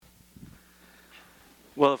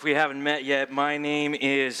Well, if we haven't met yet, my name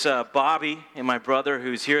is Bobby, and my brother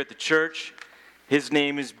who's here at the church, his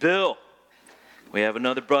name is Bill. We have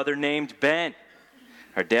another brother named Ben.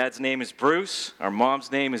 Our dad's name is Bruce, our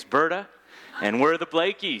mom's name is Berta, and we're the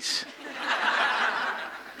Blakeys.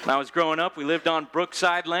 When I was growing up, we lived on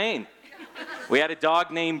Brookside Lane. We had a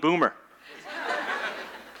dog named Boomer.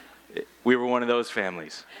 We were one of those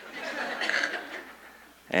families.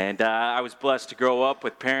 And I was blessed to grow up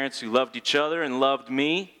with parents who loved each other and loved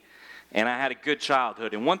me, and I had a good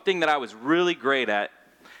childhood. And one thing that I was really great at,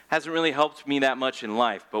 hasn't really helped me that much in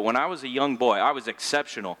life, but when I was a young boy, I was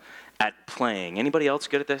exceptional at playing. Anybody else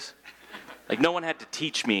good at this? Like, no one had to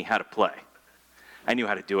teach me how to play. I knew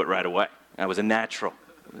how to do it right away. I was a natural.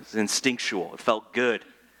 It was instinctual. It felt good.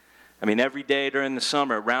 I mean, every day during the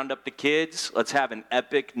summer, round up the kids, let's have an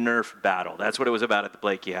epic Nerf battle. That's what it was about at the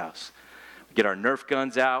Blakey house. Get our Nerf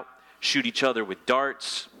guns out, shoot each other with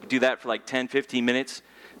darts, do that for like 10, 15 minutes,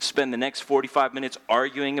 spend the next 45 minutes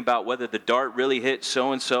arguing about whether the dart really hit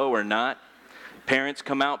so-and-so or not. Parents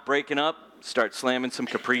come out breaking up, start slamming some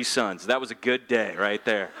Capri Suns. That was a good day right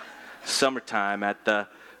there. Summertime at the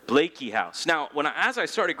Blakey house. Now, as I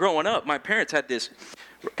started growing up, my parents had this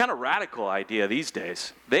kind of radical idea these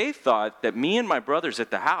days. They thought that me and my brothers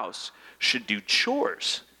at the house should do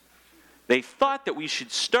chores. They thought that we should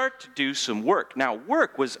start to do some work. Now,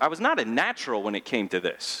 I was not a natural when it came to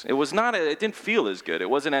this. It didn't feel as good. It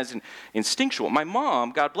wasn't as instinctual. My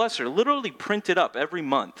mom, God bless her, literally printed up every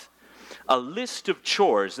month a list of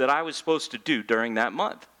chores that I was supposed to do during that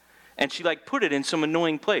month. And she put it in some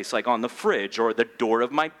annoying place, like on the fridge or the door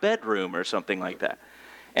of my bedroom or something like that.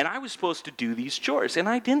 And I was supposed to do these chores. And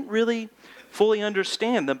I didn't really fully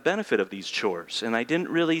understand the benefit of these chores. And I didn't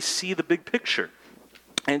really see the big picture.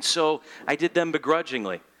 And so I did them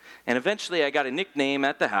begrudgingly. And eventually I got a nickname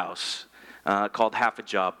at the house called Half a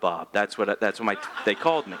Job Bob. That's what they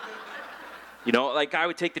called me. You know, I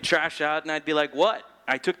would take the trash out and I'd be like, "What?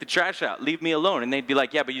 I took the trash out. Leave me alone." And they'd be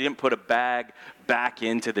like, "Yeah, but you didn't put a bag back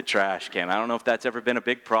into the trash can." I don't know if that's ever been a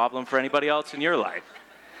big problem for anybody else in your life.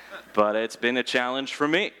 But it's been a challenge for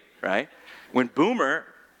me, right? When Boomer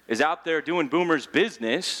is out there doing Boomer's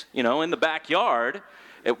business, in the backyard,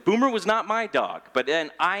 Boomer was not my dog, but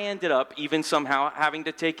then I ended up even somehow having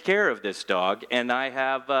to take care of this dog, and I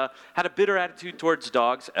have had a bitter attitude towards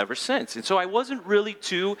dogs ever since. And so I wasn't really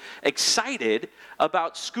too excited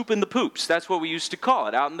about scooping the poops. That's what we used to call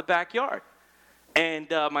it, out in the backyard. And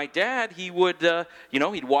my dad, he would,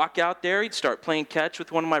 he'd walk out there, he'd start playing catch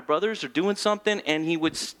with one of my brothers or doing something, and he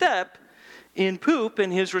would step in poop,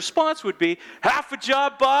 and his response would be, "Half a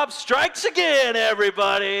job Bob strikes again,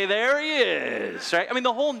 everybody. There he is." Right? I mean,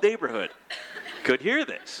 the whole neighborhood could hear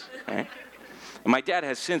this. Right? And my dad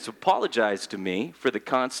has since apologized to me for the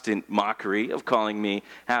constant mockery of calling me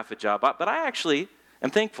half a job Bob, but I actually am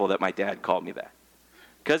thankful that my dad called me that,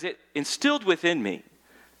 because it instilled within me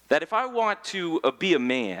that if I want to be a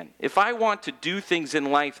man, if I want to do things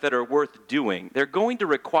in life that are worth doing, they're going to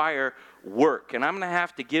require work, and I'm going to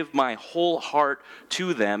have to give my whole heart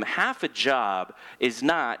to them. Half a job is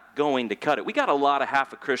not going to cut it. We got a lot of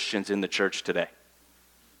half-a-Christians in the church today.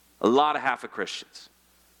 A lot of half-a-Christians.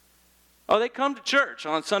 Oh, they come to church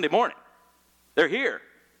on Sunday morning. They're here.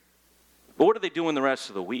 But what are they doing the rest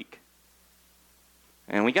of the week?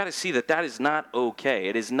 And we got to see that is not okay.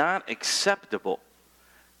 It is not acceptable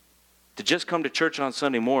to just come to church on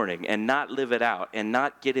Sunday morning and not live it out and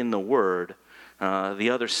not get in the Word the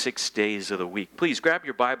other 6 days of the week. Please grab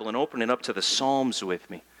your Bible and open it up to the Psalms with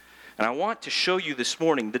me. And I want to show you this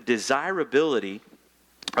morning the desirability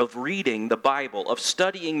of reading the Bible, of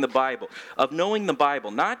studying the Bible, of knowing the Bible,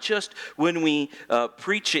 not just when we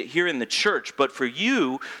preach it here in the church, but for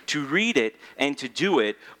you to read it and to do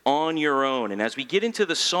it on your own. And as we get into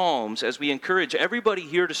the Psalms, as we encourage everybody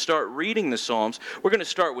here to start reading the Psalms, we're going to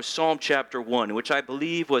start with Psalm chapter 1, which I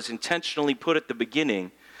believe was intentionally put at the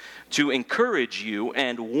beginning to encourage you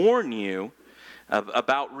and warn you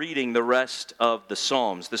about reading the rest of the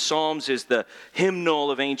Psalms. The Psalms is the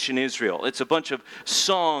hymnal of ancient Israel. It's a bunch of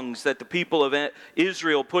songs that the people of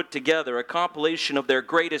Israel put together, a compilation of their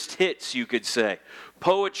greatest hits, you could say.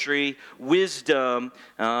 Poetry, wisdom,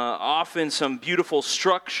 often some beautiful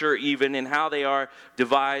structure even in how they are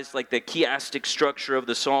devised, like the chiastic structure of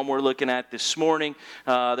the psalm we're looking at this morning.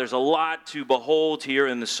 There's a lot to behold here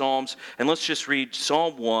in the Psalms. And let's just read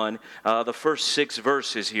Psalm 1, the first 6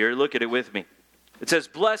 verses here. Look at it with me. It says,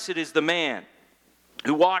 "Blessed is the man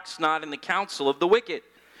who walks not in the counsel of the wicked,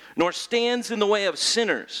 nor stands in the way of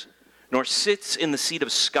sinners, nor sits in the seat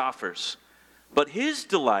of scoffers. But his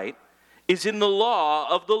delight is in the law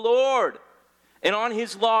of the Lord, and on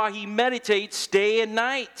his law he meditates day and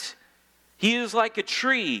night. He is like a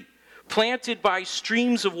tree planted by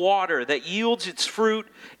streams of water that yields its fruit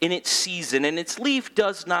in its season, and its leaf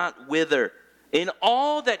does not wither. In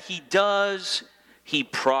all that he does, he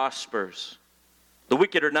prospers. The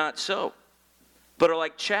wicked are not so, but are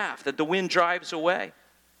like chaff that the wind drives away.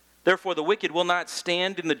 Therefore the wicked will not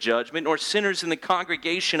stand in the judgment, nor sinners in the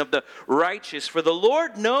congregation of the righteous. For the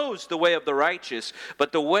Lord knows the way of the righteous,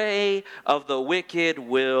 but the way of the wicked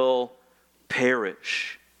will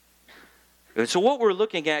perish. And so what we're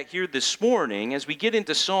looking at here this morning, as we get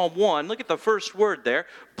into Psalm 1, look at the first word there,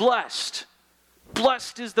 blessed.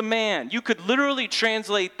 Blessed is the man. You could literally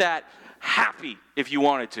translate that happy if you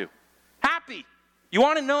wanted to. Happy. You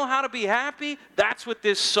want to know how to be happy? That's what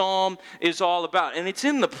this psalm is all about. And it's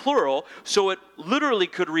in the plural, so it literally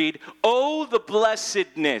could read, oh, the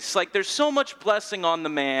blessedness. Like there's so much blessing on the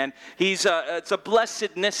man. It's a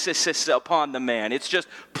blessedness upon the man. It's just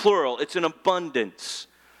plural. It's an abundance.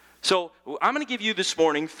 So I'm going to give you this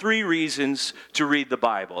morning 3 reasons to read the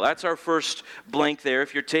Bible. That's our first blank there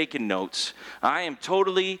if you're taking notes. I am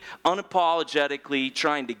totally, unapologetically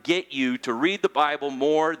trying to get you to read the Bible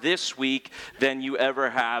more this week than you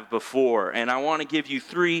ever have before. And I want to give you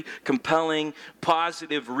 3 compelling,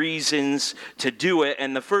 positive reasons to do it.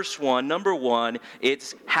 And the first one, number 1,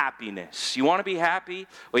 it's happiness. You want to be happy?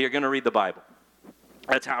 Well, you're going to read the Bible.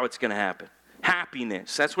 That's how it's going to happen.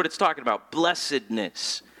 Happiness. That's what it's talking about.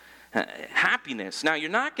 Blessedness. Happiness. Now, you're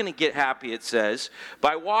not going to get happy, it says,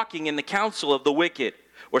 by walking in the counsel of the wicked,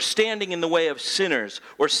 or standing in the way of sinners,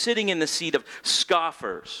 or sitting in the seat of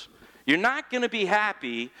scoffers. You're not going to be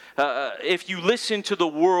happy if you listen to the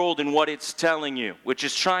world and what it's telling you, which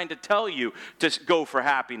is trying to tell you to go for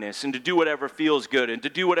happiness and to do whatever feels good and to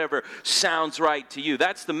do whatever sounds right to you.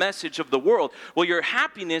 That's the message of the world. Well, your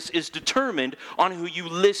happiness is determined on who you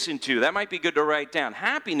listen to. That might be good to write down.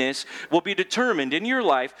 Happiness will be determined in your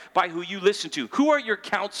life by who you listen to. Who are your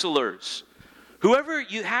counselors? Whoever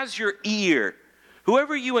has your ear,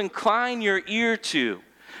 whoever you incline your ear to,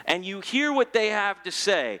 and you hear what they have to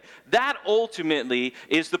say, that ultimately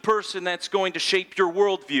is the person that's going to shape your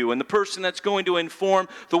worldview and the person that's going to inform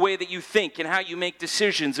the way that you think and how you make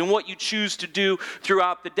decisions and what you choose to do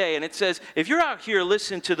throughout the day. And it says, if you're out here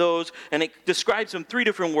listening to those, and it describes them 3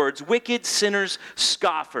 different words, wicked, sinners,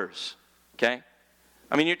 scoffers, okay?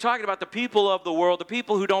 I mean, you're talking about the people of the world, the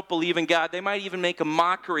people who don't believe in God. They might even make a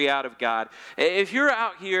mockery out of God. If you're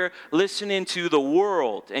out here listening to the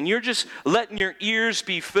world and you're just letting your ears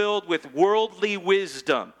be filled with worldly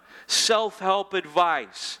wisdom, self-help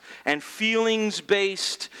advice, and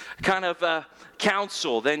feelings-based kind of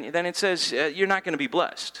counsel, then it says you're not going to be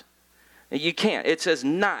blessed. You can't. It says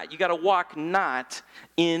not. You got to walk not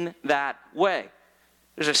in that way.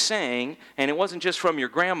 There's a saying, and it wasn't just from your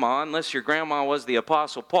grandma, unless your grandma was the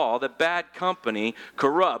Apostle Paul, that bad company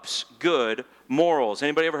corrupts good morals.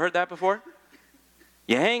 Anybody ever heard that before?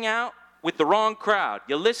 You hang out with the wrong crowd,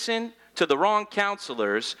 you listen to the wrong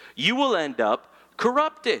counselors, you will end up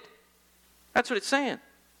corrupted. That's what it's saying. It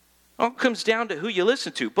all comes down to who you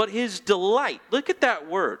listen to. But his delight, look at that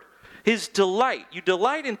word. His delight. You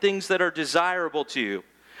delight in things that are desirable to you.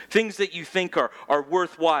 Things that you think are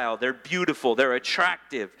worthwhile, they're beautiful, they're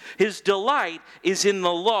attractive. His delight is in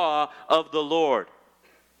the law of the Lord.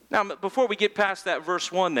 Now, before we get past that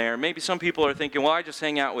verse 1 there, maybe some people are thinking, well, I just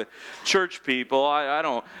hang out with church people. I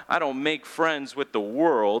don't make friends with the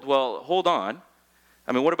world. Well, hold on.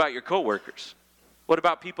 I mean, what about your coworkers? What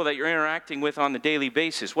about people that you're interacting with on the daily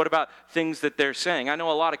basis? What about things that they're saying? I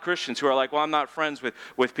know a lot of Christians who are like, well, I'm not friends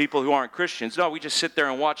with people who aren't Christians. No, we just sit there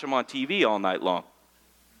and watch them on TV all night long.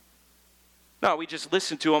 No, we just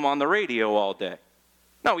listen to them on the radio all day.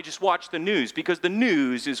 No, we just watch the news because the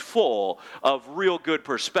news is full of real good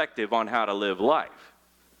perspective on how to live life.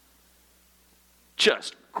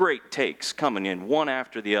 Just great takes coming in one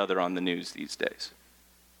after the other on the news these days.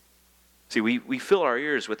 See, we fill our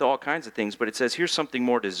ears with all kinds of things, but it says here's something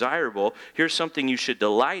more desirable. Here's something you should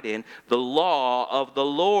delight in, the law of the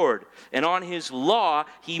Lord. And on his law,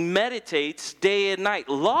 he meditates day and night.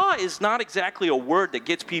 Law is not exactly a word that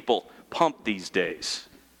gets people pumped these days.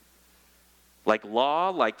 Like law,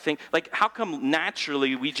 like how come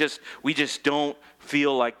naturally we just don't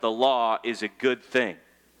feel like the law is a good thing?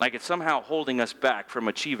 Like it's somehow holding us back from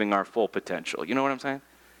achieving our full potential. You know what I'm saying?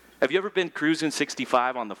 Have you ever been cruising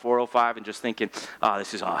 65 on the 405 and just thinking, oh,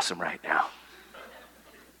 this is awesome right now?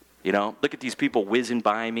 You know, look at these people whizzing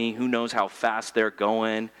by me. Who knows how fast they're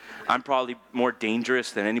going? I'm probably more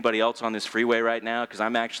dangerous than anybody else on this freeway right now because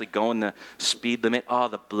I'm actually going the speed limit. Oh,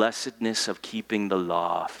 the blessedness of keeping the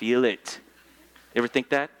law. Feel it. You ever think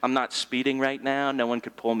that? I'm not speeding right now. No one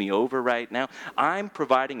could pull me over right now. I'm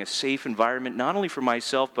providing a safe environment not only for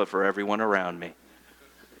myself, but for everyone around me.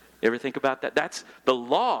 You ever think about that? That's the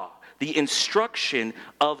law. The instruction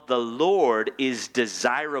of the Lord is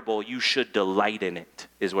desirable. You should delight in it,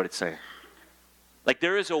 is what it's saying. Like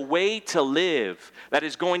there is a way to live that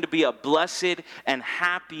is going to be a blessed and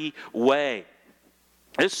happy way.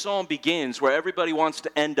 This psalm begins where everybody wants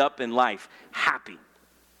to end up in life happy,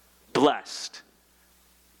 blessed.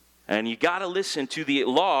 And you got to listen to the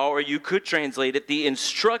law, or you could translate it, the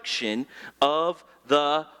instruction of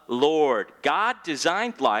the Lord. God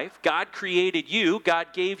designed life. God created you.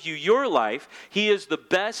 God gave you your life. He is the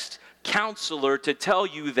best counselor to tell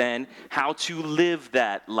you then how to live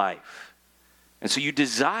that life. And so you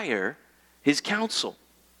desire his counsel,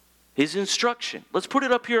 his instruction. Let's put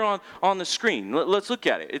it up here on the screen. Let's look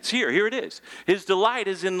at it. It's here. Here it is. His delight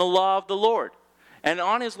is in the law of the Lord. And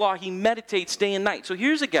on his law, he meditates day and night. So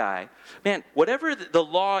here's a guy, man, whatever the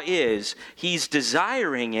law is, he's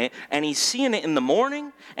desiring it, and he's seeing it in the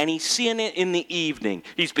morning, and he's seeing it in the evening.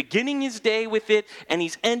 He's beginning his day with it, and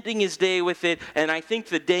he's ending his day with it. And I think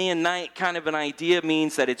the day and night kind of an idea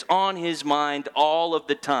means that it's on his mind all of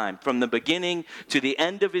the time. From the beginning to the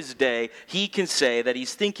end of his day, he can say that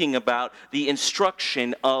he's thinking about the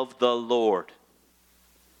instruction of the Lord.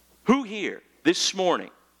 Who here this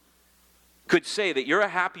morning could say that you're a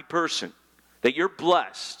happy person, that you're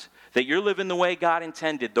blessed, that you're living the way God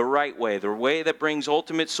intended, the right way, the way that brings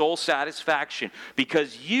ultimate soul satisfaction,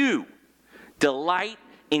 because you delight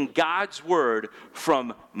in God's word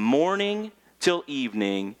from morning till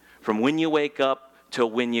evening, from when you wake up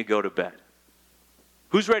till when you go to bed?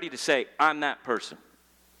 Who's ready to say, I'm that person?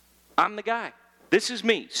 I'm the guy. This is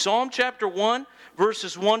me. Psalm chapter 1,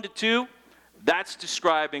 verses 1 to 2, that's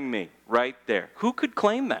describing me right there. Who could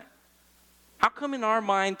claim that? How come in our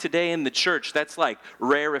mind today in the church, that's like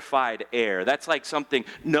rarefied air? That's like something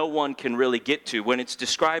no one can really get to when it's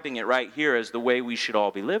describing it right here as the way we should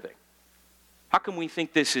all be living? How come we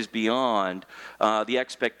think this is beyond the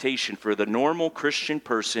expectation for the normal Christian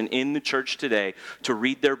person in the church today to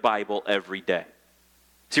read their Bible every day?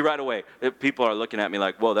 See, right away, people are looking at me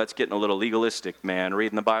like, whoa, that's getting a little legalistic, man,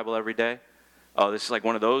 reading the Bible every day. Oh, this is like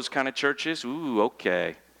one of those kind of churches? Ooh,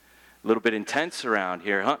 okay. A little bit intense around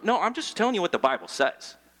here, huh? No, I'm just telling you what the Bible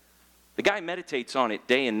says. The guy meditates on it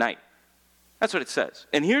day and night. That's what it says.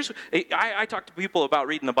 And I talk to people about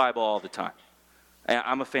reading the Bible all the time.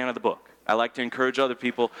 I'm a fan of the book. I like to encourage other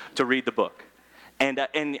people to read the book.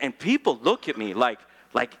 And people look at me like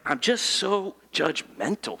I'm just so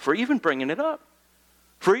judgmental for even bringing it up,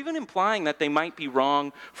 for even implying that they might be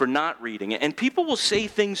wrong for not reading it. And people will say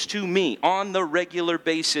things to me on the regular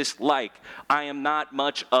basis like, I am not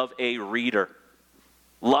much of a reader.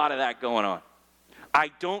 A lot of that going on.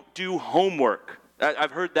 I don't do homework.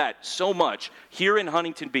 I've heard that so much here in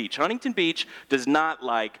Huntington Beach. Huntington Beach does not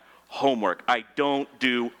like homework. I don't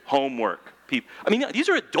do homework. These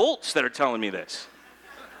are adults that are telling me this.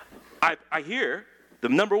 I hear the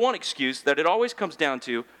number one excuse that it always comes down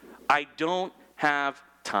to, I don't have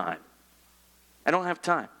time. I don't have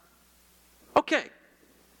time. Okay.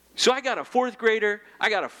 So I got a fourth grader,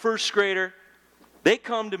 I got a first grader. They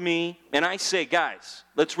come to me and I say, guys,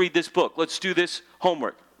 let's read this book. Let's do this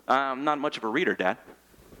homework. I'm not much of a reader, Dad.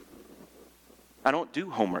 I don't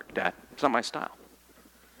do homework, Dad. It's not my style.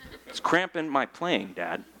 It's cramping my playing,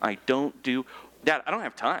 Dad. Dad, I don't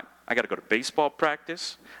have time. I got to go to baseball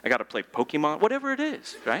practice. I got to play Pokemon, whatever it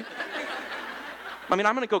is, right? I'm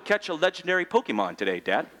going to go catch a legendary Pokemon today,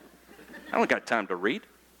 Dad. I don't got time to read.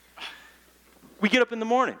 We get up in the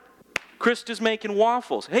morning. Krista's making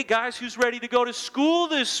waffles. Hey, guys, who's ready to go to school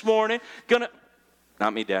this morning?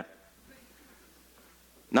 Not me, Dad.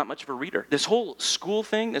 Not much of a reader. This whole school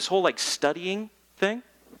thing, this whole studying thing,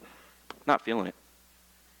 not feeling it.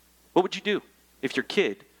 What would you do if your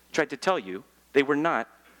kid tried to tell you they were not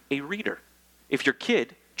a reader? If your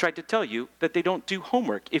kid tried to tell you that they don't do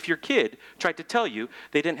homework? If your kid tried to tell you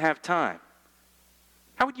they didn't have time?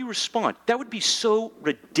 How would you respond? That would be so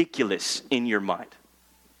ridiculous in your mind.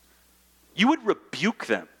 You would rebuke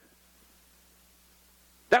them.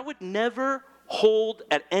 That would never hold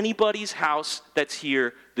at anybody's house that's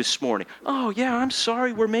here this morning. Oh, yeah, I'm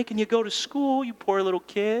sorry we're making you go to school, you poor little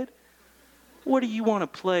kid. What do you want to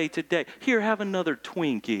play today? Here, have another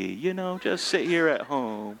Twinkie, just sit here at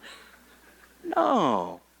home.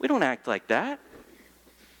 No, we don't act like that.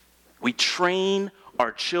 We train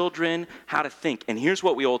our children how to think. And here's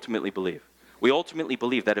what we ultimately believe. We ultimately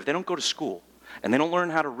believe that if they don't go to school and they don't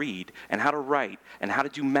learn how to read and how to write and how to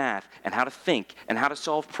do math and how to think and how to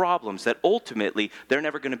solve problems, that ultimately they're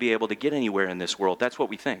never going to be able to get anywhere in this world. That's what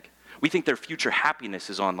we think. We think their future happiness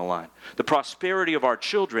is on the line. The prosperity of our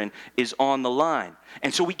children is on the line.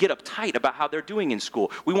 And so we get uptight about how they're doing in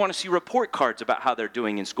school. We want to see report cards about how they're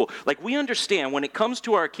doing in school. Like, we understand when it comes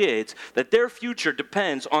to our kids that their future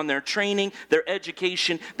depends on their training, their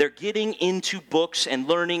education, their getting into books and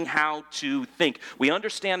learning how to think. We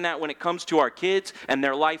understand that when it comes to our kids and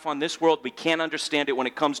their life on this world. We can't understand it when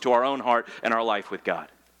it comes to our own heart and our life with God.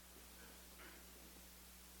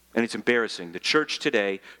 And it's embarrassing. The church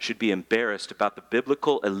today should be embarrassed about the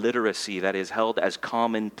biblical illiteracy that is held as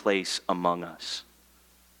commonplace among us.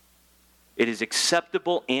 It is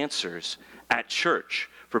acceptable answers at church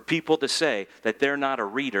for people to say that they're not a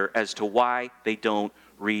reader as to why they don't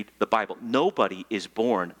read the Bible. Nobody is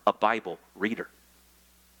born a Bible reader.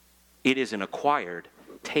 It is an acquired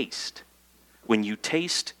taste. When you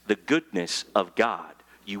taste the goodness of God,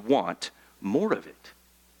 you want more of it.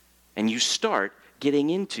 And you start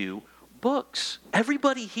getting into books.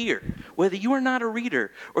 Everybody here, whether you are not a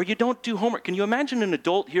reader or you don't do homework, can you imagine an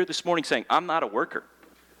adult here this morning saying, I'm not a worker,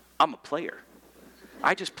 I'm a player.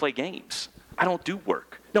 I just play games. I don't do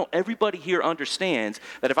work. No, everybody here understands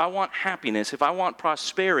that if I want happiness, if I want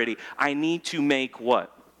prosperity, I need to make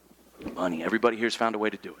what? Money. Everybody here's found a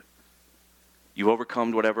way to do it. You've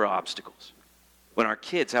overcome whatever obstacles. When our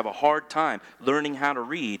kids have a hard time learning how to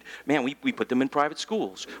read, man, we put them in private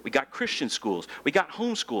schools. We got Christian schools. We got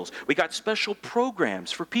home schools. We got special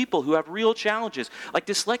programs for people who have real challenges like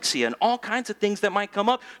dyslexia and all kinds of things that might come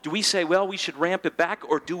up. Do we say, well, we should ramp it back,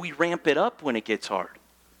 or do we ramp it up when it gets hard?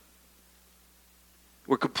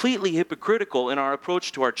 We're completely hypocritical in our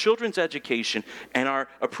approach to our children's education and our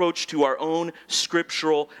approach to our own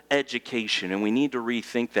scriptural education. And we need to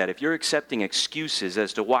rethink that. If you're accepting excuses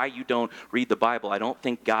as to why you don't read the Bible, I don't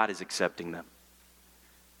think God is accepting them.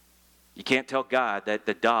 You can't tell God that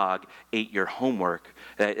the dog ate your homework,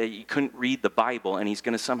 that you couldn't read the Bible, and he's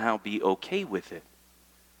going to somehow be okay with it.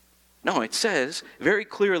 No, it says very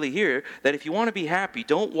clearly here that if you want to be happy,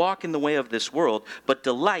 don't walk in the way of this world, but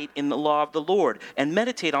delight in the law of the Lord and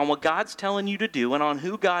meditate on what God's telling you to do and on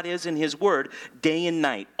who God is in his word day and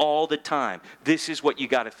night, all the time. This is what you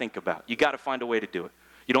got to think about. You got to find a way to do it.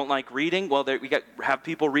 You don't like reading? Well, have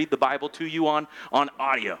people read the Bible to you on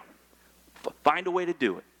audio. Find a way to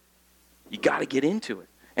do it. You got to get into it.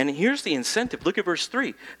 And here's the incentive. Look at verse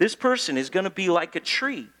 3. This person is going to be like a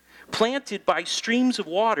tree planted by streams of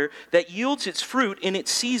water that yields its fruit in its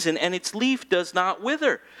season, and its leaf does not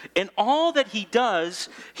wither. In all that he does,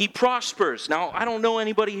 he prospers. Now, I don't know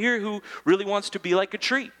anybody here who really wants to be like a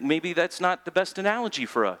tree. Maybe that's not the best analogy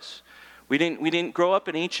for us. We didn't grow up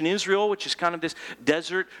in ancient Israel, which is kind of this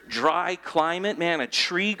desert, dry climate. Man, a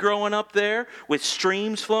tree growing up there with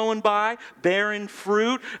streams flowing by, bearing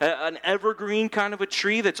fruit, an evergreen kind of a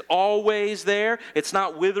tree that's always there. It's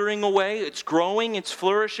not withering away. It's growing. It's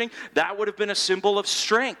flourishing. That would have been a symbol of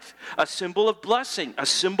strength, a symbol of blessing, a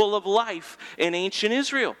symbol of life in ancient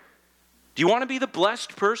Israel. Do you want to be the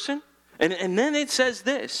blessed person? And then it says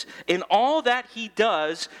this, in all that he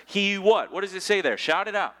does, he what? What does it say there? Shout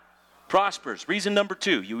it out. Prospers. Reason number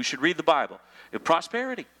 2, you should read the Bible.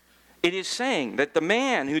 Prosperity. It is saying that the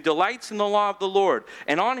man who delights in the law of the Lord,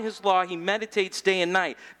 and on his law he meditates day and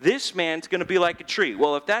night, this man's going to be like a tree.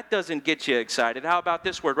 Well, if that doesn't get you excited, how about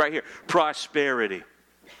this word right here? Prosperity.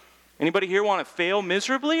 Anybody here want to fail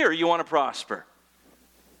miserably, or you want to prosper?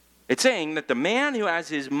 It's saying that the man who has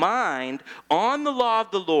his mind on the law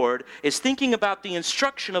of the Lord is thinking about the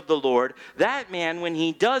instruction of the Lord. That man, when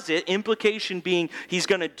he does it, implication being he's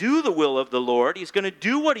going to do the will of the Lord. He's going to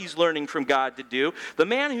do what he's learning from God to do. The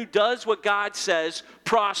man who does what God says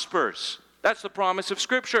prospers. That's the promise of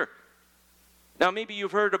Scripture. Now, maybe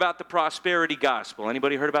you've heard about the prosperity gospel.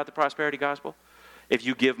 Anybody heard about the prosperity gospel? If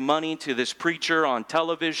you give money to this preacher on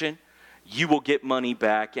television, you will get money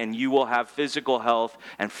back, and you will have physical health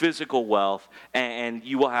and physical wealth, and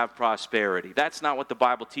you will have prosperity. That's not what the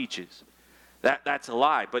Bible teaches. That's a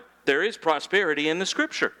lie. But there is prosperity in the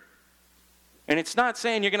Scripture. And it's not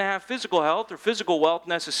saying you're going to have physical health or physical wealth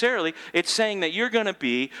necessarily. It's saying that you're going to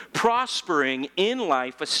be prospering in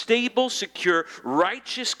life, a stable, secure,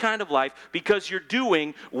 righteous kind of life, because you're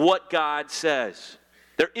doing what God says.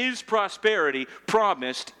 There is prosperity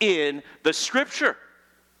promised in the Scripture.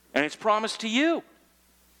 And it's promised to you.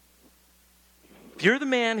 If you're the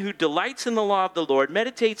man who delights in the law of the Lord,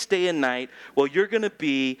 meditates day and night, well, you're going to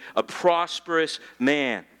be a prosperous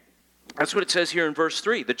man. That's what it says here in verse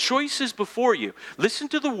 3. The choice is before you. Listen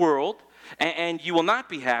to the world, and you will not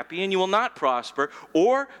be happy, and you will not prosper.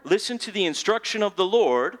 Or listen to the instruction of the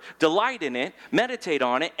Lord, delight in it, meditate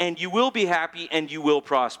on it, and you will be happy, and you will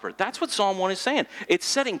prosper. That's what Psalm 1 is saying. It's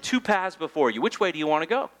setting 2 paths before you. Which way do you want to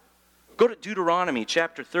go? Go to Deuteronomy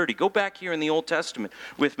chapter 30. Go back here in the Old Testament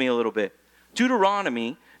with me a little bit.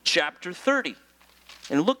 Deuteronomy chapter 30.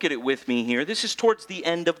 And look at it with me here. This is towards the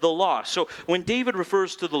end of the law. So when David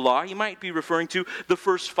refers to the law, he might be referring to the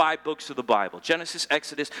first 5 books of the Bible. Genesis,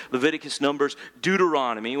 Exodus, Leviticus, Numbers,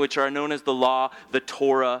 Deuteronomy, which are known as the law, the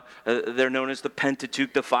Torah. They're known as the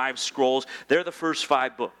Pentateuch, the 5 scrolls. They're the first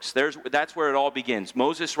 5 books. That's where it all begins.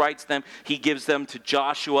 Moses writes them. He gives them to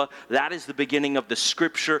Joshua. That is the beginning of the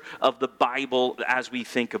scripture of the Bible as we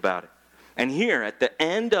think about it. And here, at the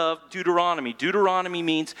end of Deuteronomy, Deuteronomy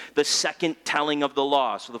means the second telling of the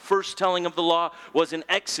law. So the first telling of the law was in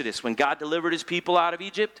Exodus, when God delivered his people out of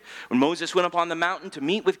Egypt, when Moses went up on the mountain to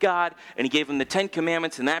meet with God, and he gave them the 10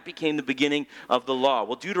 commandments, and that became the beginning of the law.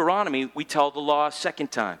 Well, Deuteronomy, we tell the law a second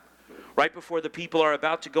time, right before the people are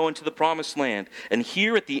about to go into the promised land. And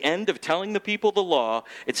here at the end of telling the people the law,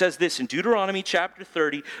 it says this in Deuteronomy chapter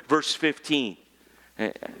 30, verse 15.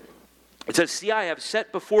 It says, "See, I have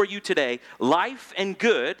set before you today life and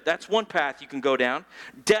good," that's one path you can go down.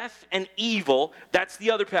 "Death and evil," that's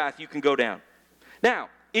the other path you can go down. Now,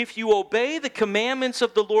 if you obey the commandments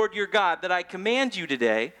of the Lord your God that I command you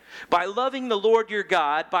today, by loving the Lord your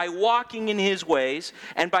God, by walking in his ways,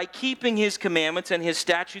 and by keeping his commandments and his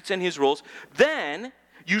statutes and his rules, then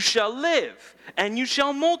you shall live, and you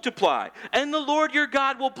shall multiply, and the Lord your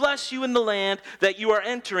God will bless you in the land that you are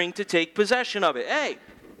entering to take possession of it. Hey,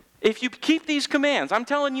 if you keep these commands, I'm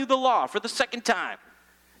telling you the law for the second time.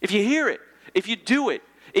 If you hear it, if you do it,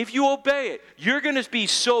 if you obey it, you're going to be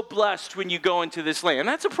so blessed when you go into this land.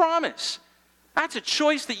 That's a promise. That's a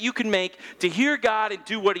choice that you can make to hear God and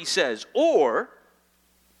do what he says. Or,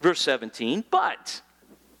 verse 17, "But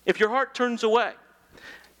if your heart turns away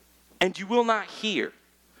and you will not hear,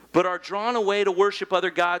 but are drawn away to worship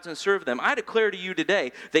other gods and serve them, I declare to you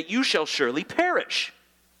today that you shall surely perish.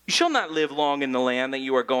 You shall not live long in the land that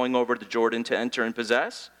you are going over the Jordan to enter and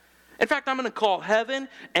possess. In fact, I'm going to call heaven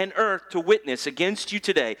and earth to witness against you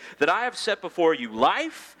today that I have set before you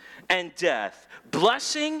life and death,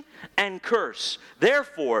 blessing and curse.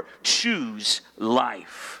 Therefore, choose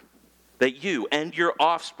life, that you and your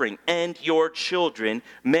offspring and your children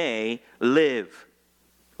may live,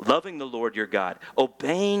 loving the Lord your God,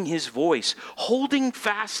 obeying his voice, holding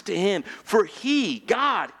fast to him. For he,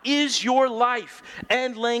 God, is your life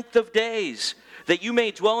and length of days, that you may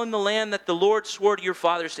dwell in the land that the Lord swore to your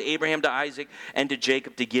fathers, to Abraham, to Isaac, and to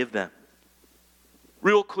Jacob to give them."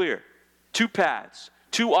 Real clear. 2 paths,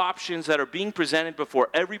 2 options that are being presented before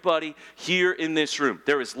everybody here in this room.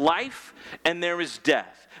 There is life and there is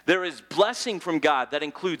death. There is blessing from God that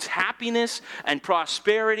includes happiness and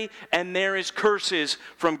prosperity, and there is curses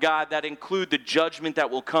from God that include the judgment that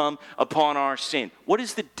will come upon our sin. What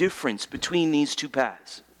is the difference between these 2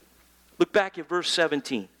 paths? Look back at verse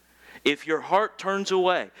 17. If your heart turns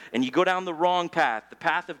away and you go down the wrong path, the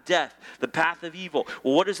path of death, the path of evil,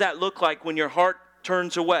 well, what does that look like when your heart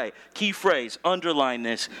turns away? Key phrase, underline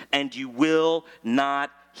this, "and you will not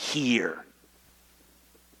hear."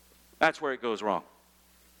 That's where it goes wrong.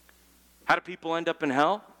 How do people end up in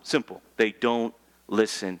hell? Simple. They don't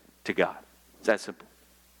listen to God. It's that simple.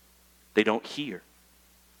 They don't hear.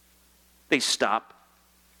 They stop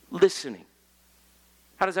listening.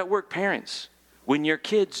 How does that work, parents? When your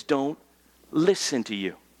kids don't listen to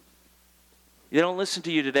you. They don't listen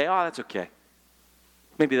to you today. Oh, that's okay.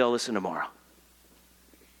 Maybe they'll listen tomorrow.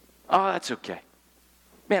 Oh, that's okay.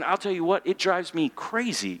 Man, I'll tell you what, it drives me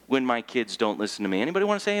crazy when my kids don't listen to me. Anybody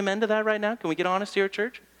want to say amen to that right now? Can we get honest here at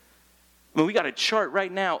church? I mean, we got a chart right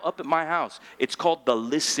now up at my house. It's called the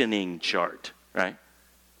listening chart, right?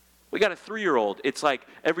 We got a 3-year-old. It's like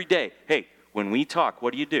every day, hey, when we talk,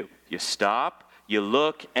 what do? You stop, you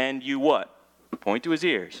look, and you what? Point to his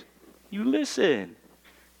ears. You listen.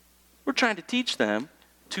 We're trying to teach them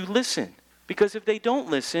to listen. Because if they don't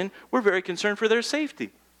listen, we're very concerned for their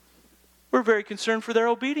safety. We're very concerned for their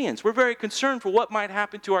obedience. We're very concerned for what might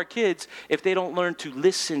happen to our kids if they don't learn to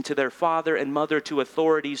listen to their father and mother, to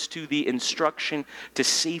authorities, to the instruction, to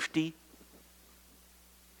safety.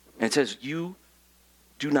 And it says, you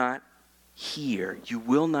do not hear. You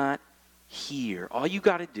will not hear. All you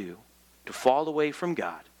got to do to fall away from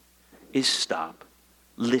God is stop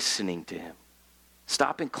listening to him.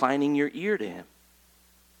 Stop inclining your ear to him.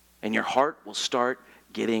 And your heart will start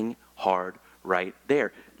getting hard right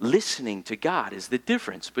there. Listening to God is the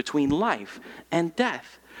difference between life and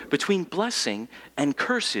death, between blessing and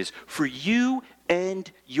curses for you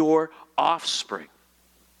and your offspring.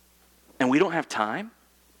 And we don't have time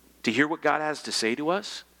to hear what God has to say to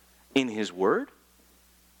us in his word?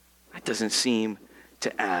 That doesn't seem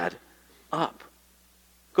to add up.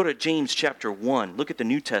 Go to James chapter 1. Look at the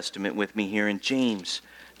New Testament with me here in James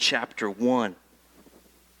chapter 1.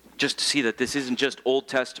 Just to see that this isn't just Old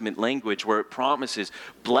Testament language where it promises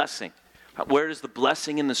blessing. Where does the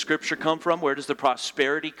blessing in the Scripture come from? Where does the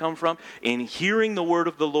prosperity come from? In hearing the word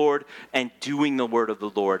of the Lord and doing the word of the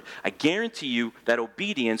Lord. I guarantee you that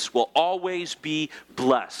obedience will always be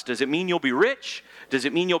blessed. Does it mean you'll be rich? Does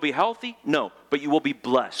it mean you'll be healthy? No, but you will be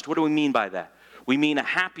blessed. What do we mean by that? We mean a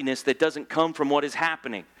happiness that doesn't come from what is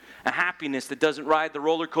happening. A happiness that doesn't ride the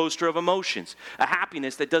roller coaster of emotions. A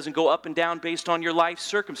happiness that doesn't go up and down based on your life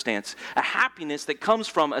circumstance. A happiness that comes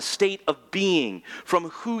from a state of being, from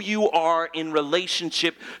who you are in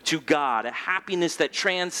relationship to God. A happiness that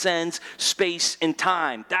transcends space and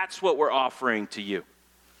time. That's what we're offering to you.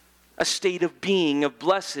 A state of being, of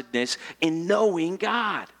blessedness in knowing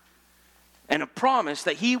God. And a promise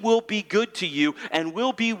that He will be good to you and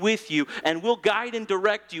will be with you and will guide and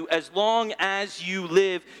direct you as long as you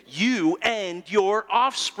live, you and your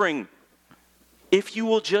offspring. If you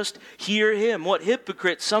will just hear Him. What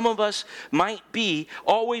hypocrites some of us might be,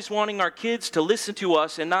 always wanting our kids to listen to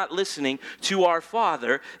us and not listening to our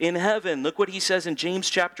Father in heaven. Look what He says in James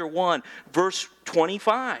chapter 1, verse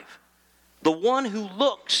 25. The one who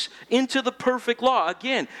looks into the perfect law.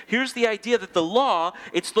 Again, here's the idea that the law,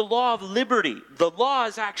 it's the law of liberty. The law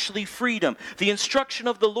is actually freedom. The instruction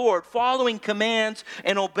of the Lord, following commands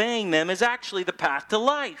and obeying them, is actually the path to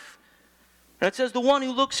life. And it says, the one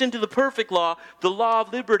who looks into the perfect law, the law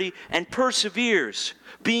of liberty, and perseveres,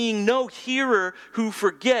 being no hearer who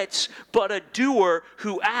forgets, but a doer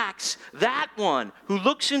who acts, that one who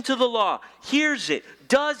looks into the law, hears it,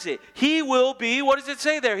 does it, he will be, what does it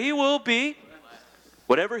say there? He will be,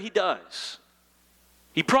 whatever he does,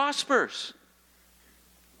 he prospers.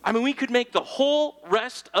 I mean, we could make the whole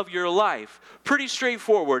rest of your life pretty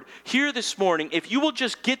straightforward here this morning if you will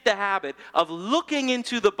just get the habit of looking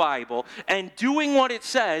into the Bible and doing what it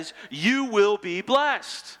says, you will be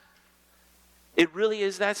blessed. It really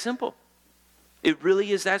is that simple. It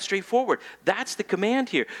really is that straightforward. That's the command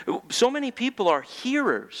here. So many people are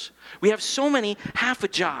hearers. We have so many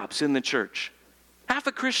half-a-jobs in the church.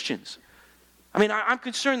 Half-a-Christians. I mean, I'm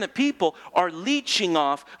concerned that people are leeching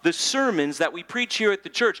off the sermons that we preach here at the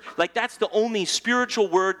church. Like that's the only spiritual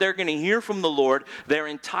word they're going to hear from the Lord their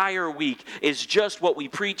entire week is just what we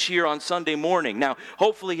preach here on Sunday morning. Now,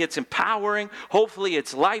 hopefully it's empowering. Hopefully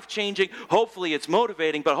it's life-changing. Hopefully it's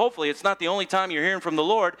motivating. But hopefully it's not the only time you're hearing from the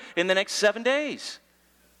Lord in the next 7 days.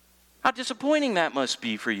 How disappointing that must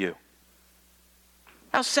be for you.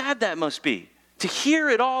 How sad that must be. To hear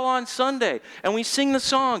it all on Sunday, and we sing the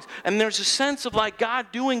songs, and there's a sense of like God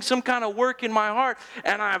doing some kind of work in my heart,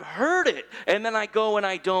 and I've heard it, and then I go and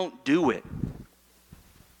I don't do it.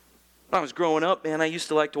 When I was growing up, man, I used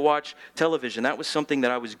to like to watch television. That was something that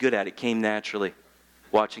I was good at. It came naturally,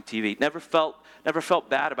 watching TV. Never felt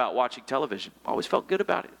bad about watching television. Always felt good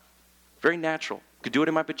about it. Very natural. Could do it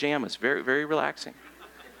in my pajamas. Very, very relaxing.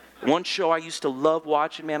 One show I used to love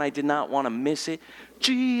watching, man, I did not want to miss it.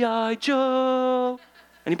 G.I. Joe.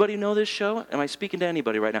 Anybody know this show? Am I speaking to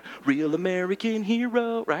anybody right now? Real American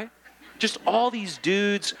Hero, right? Just all these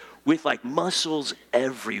dudes with like muscles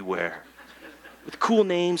everywhere. With cool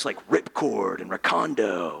names like Ripcord and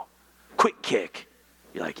Rakondo. Quick Kick.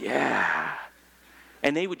 You're like, yeah.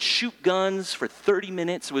 And they would shoot guns for 30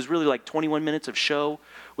 minutes. It was really like 21 minutes of show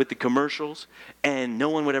with the commercials. And no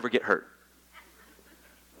one would ever get hurt.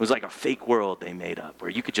 It was like a fake world they made up where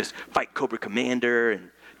you could just fight Cobra Commander and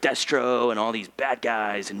Destro and all these bad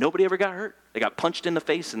guys and nobody ever got hurt. They got punched in the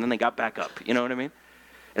face and then they got back up. You know what I mean?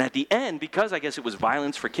 And at the end, because I guess it was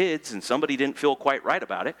violence for kids and somebody didn't feel quite right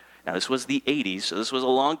about it. Now this was the 80s, so this was a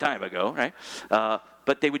long time ago, right?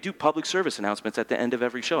 But they would do public service announcements at the end of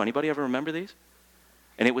every show. Anybody ever remember these?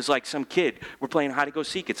 And it was like some kid, we're playing hide and go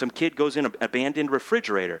seek it. Some kid goes in an abandoned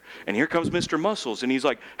refrigerator. And here comes Mr. Muscles. And he's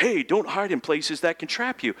like, hey, don't hide in places that can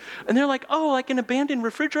trap you. And they're like, oh, like an abandoned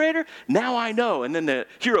refrigerator? Now I know. And then the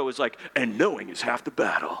hero is like, and knowing is half the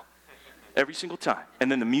battle. Every single time.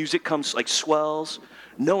 And then the music comes, like swells.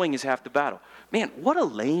 Knowing is half the battle. Man, what a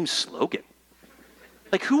lame slogan.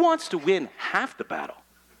 Like, who wants to win half the battle?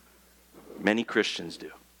 Many Christians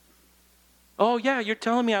do. Oh, yeah, you're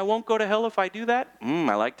telling me I won't go to hell if I do that?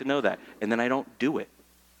 I like to know that. And then I don't do it.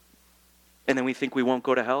 And then we think we won't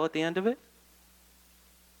go to hell at the end of it?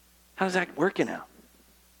 How's that working out?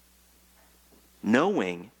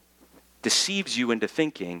 Knowing deceives you into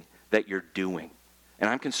thinking that you're doing. And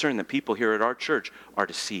I'm concerned that people here at our church are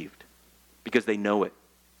deceived because they know it,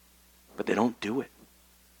 but they don't do it.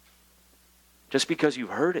 Just because you've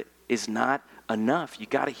heard it is not enough. You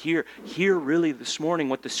got to hear really this morning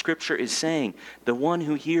what the scripture is saying. The one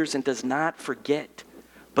who hears and does not forget,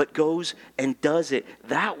 but goes and does it,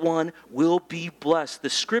 that one will be blessed. The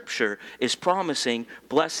scripture is promising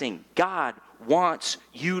blessing. God wants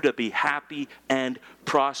you to be happy and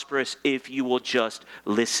prosperous if you will just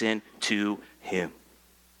listen to him.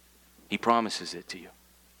 He promises it to you.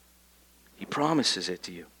 He promises it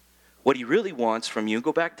to you. What he really wants from you,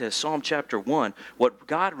 go back to Psalm chapter 1, what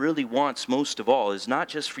God really wants most of all is not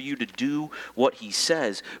just for you to do what he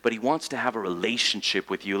says, but he wants to have a relationship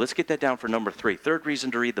with you. Let's get that down for number 3. Third reason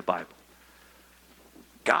to read the Bible.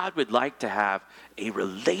 God would like to have a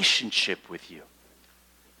relationship with you.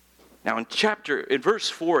 Now in verse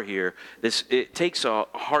 4 here, it takes a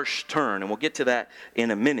harsh turn, and we'll get to that in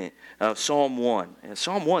a minute, Psalm 1. And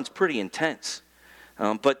Psalm 1's pretty intense.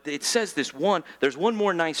 But it says there's one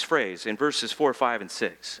more nice phrase in verses 4, 5, and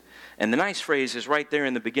 6. And the nice phrase is right there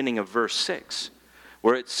in the beginning of verse 6,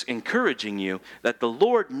 where it's encouraging you that the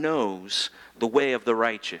Lord knows the way of the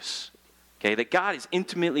righteous. Okay, that God is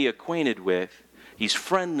intimately acquainted with, he's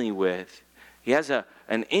friendly with, he has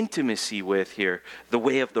an intimacy with here, the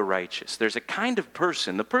way of the righteous. There's a kind of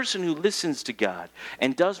person, the person who listens to God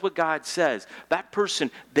and does what God says, that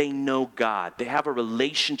person, they know God. They have a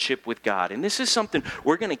relationship with God. And this is something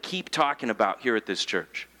we're going to keep talking about here at this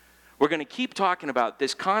church. We're going to keep talking about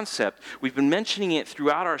this concept. We've been mentioning it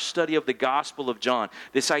throughout our study of the Gospel of John.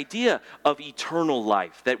 This idea of eternal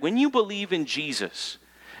life, that when you believe in Jesus,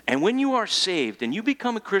 and when you are saved and you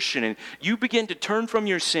become a Christian and you begin to turn from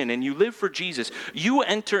your sin and you live for Jesus, you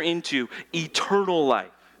enter into eternal life.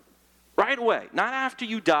 Right away. Not after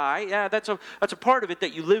you die. Yeah, that's a part of it,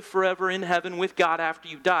 that you live forever in heaven with God after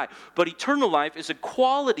you die. But eternal life is a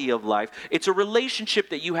quality of life. It's a relationship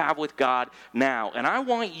that you have with God now. And I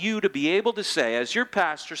want you to be able to say, as your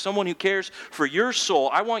pastor, someone who cares for your soul,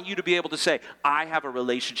 I want you to be able to say, I have a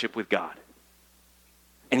relationship with God.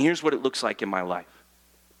 And here's what it looks like in my life.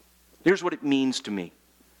 Here's what it means to me.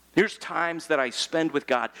 Here's times that I spend with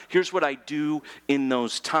God. Here's what I do in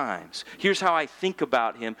those times. Here's how I think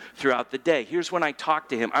about him throughout the day. Here's when I talk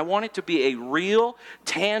to him. I want it to be a real,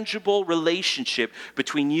 tangible relationship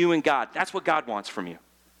between you and God. That's what God wants from you.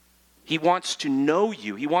 He wants to know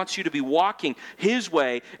you. He wants you to be walking his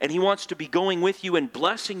way, and he wants to be going with you and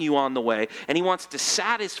blessing you on the way, and he wants to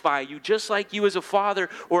satisfy you just like you as a father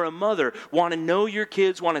or a mother want to know your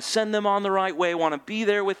kids, want to send them on the right way, want to be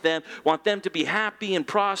there with them, want them to be happy and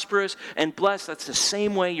prosperous and blessed. That's the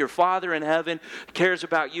same way your Father in heaven cares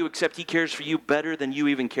about you, except he cares for you better than you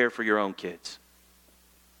even care for your own kids.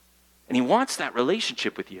 And he wants that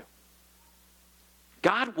relationship with you.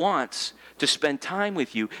 God wants to spend time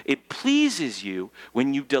with you. It pleases you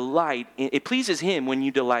when you delight. It pleases him when you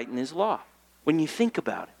delight in his law, when you think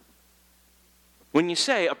about it. When you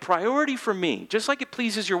say, a priority for me, just like it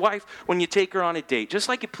pleases your wife when you take her on a date, just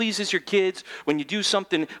like it pleases your kids when you do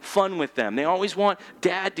something fun with them. They always want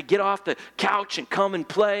dad to get off the couch and come and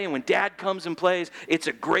play, and when dad comes and plays, it's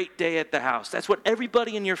a great day at the house. That's what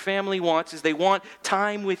everybody in your family wants, is they want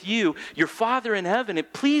time with you. Your Father in heaven,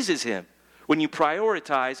 it pleases him when you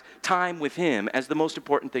prioritize time with him as the most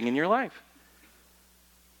important thing in your life.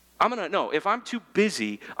 If I'm too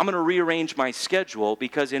busy, I'm going to rearrange my schedule,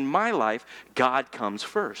 because in my life, God comes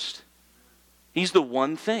first. He's the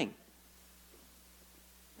one thing.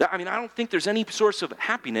 I don't think there's any source of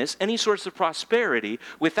happiness, any source of prosperity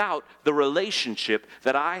without the relationship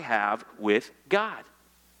that I have with God.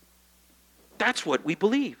 That's what we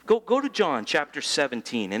believe. Go to John chapter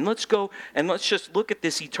 17, and let's just look at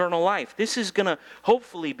this eternal life. This is going to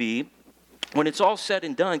hopefully be, when it's all said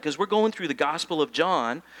and done, because we're going through the Gospel of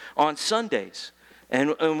John on Sundays.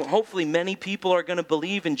 And hopefully many people are going to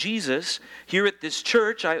believe in Jesus here at this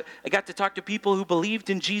church. I got to talk to people who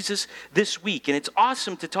believed in Jesus this week, and it's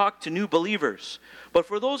awesome to talk to new believers. But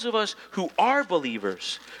for those of us who are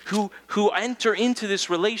believers, who enter into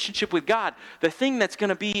this relationship with God, the thing that's going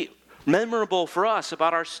to be memorable for us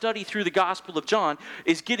about our study through the Gospel of John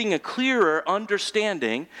is getting a clearer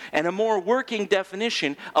understanding and a more working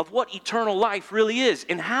definition of what eternal life really is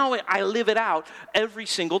and how I live it out every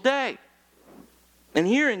single day. And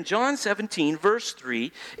here in John 17, verse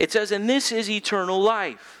 3, it says, "And this is eternal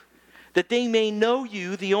life, that they may know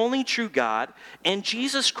you, the only true God, and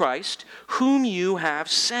Jesus Christ, whom you have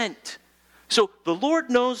sent." So the Lord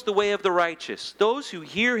knows the way of the righteous. Those who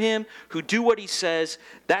hear him, who do what he says,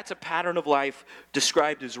 that's a pattern of life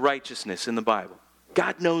described as righteousness in the Bible.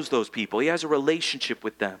 God knows those people. He has a relationship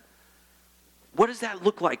with them. What does that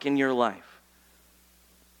look like in your life?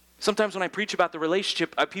 Sometimes when I preach about the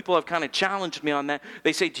relationship, people have kind of challenged me on that.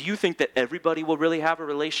 They say, do you think that everybody will really have a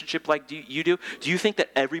relationship like you do? Do you think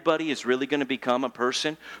that everybody is really going to become a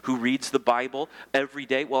person who reads the Bible every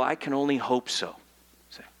day? Well, I can only hope so.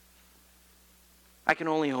 I can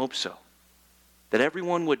only hope so. That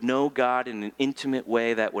everyone would know God in an intimate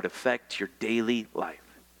way that would affect your daily life.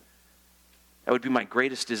 That would be my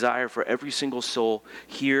greatest desire for every single soul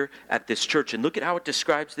here at this church. And look at how it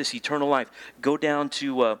describes this eternal life. Go down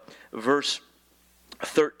to verse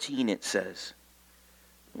 13, it says.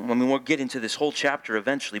 I mean, we'll get into this whole chapter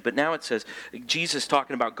eventually, but now it says, Jesus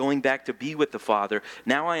talking about going back to be with the Father.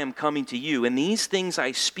 Now I am coming to you, and these things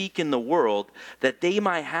I speak in the world, that they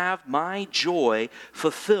might have my joy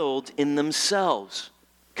fulfilled in themselves.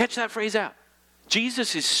 Catch that phrase out.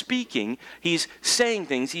 Jesus is speaking, he's saying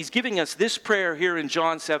things, he's giving us this prayer here in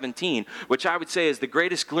John 17, which I would say is the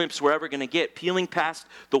greatest glimpse we're ever going to get, peeling past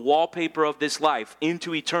the wallpaper of this life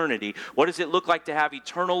into eternity. What does it look like to have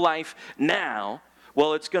eternal life now?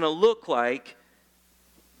 Well, it's going to look like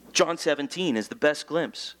John 17 is the best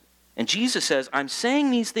glimpse. And Jesus says, I'm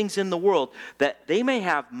saying these things in the world that they may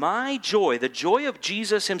have my joy, the joy of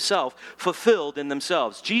Jesus himself, fulfilled in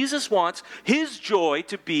themselves. Jesus wants his joy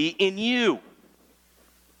to be in you.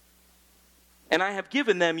 And I have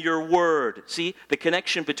given them your word. See, the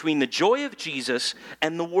connection between the joy of Jesus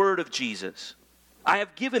and the word of Jesus. I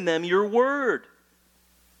have given them your word.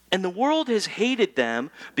 And the world has hated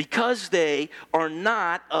them because they are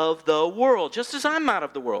not of the world, just as I'm not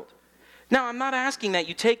of the world. Now, I'm not asking that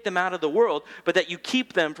you take them out of the world, but that you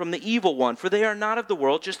keep them from the evil one. For they are not of the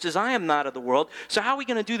world, just as I am not of the world. So how are we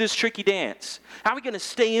going to do this tricky dance? How are we going to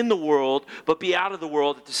stay in the world, but be out of the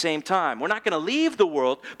world at the same time? We're not going to leave the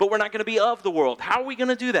world, but we're not going to be of the world. How are we going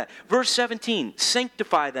to do that? Verse 17,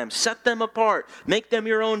 sanctify them, set them apart, make them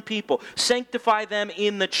your own people. Sanctify them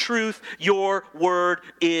in the truth. Your word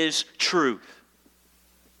is truth.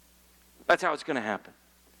 That's how it's going to happen.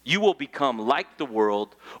 You will become like the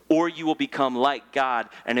world, or you will become like God,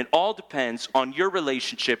 and it all depends on your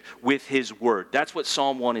relationship with his word. That's what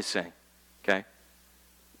Psalm 1 is saying, okay?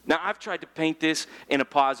 Now, I've tried to paint this in a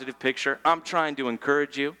positive picture. I'm trying to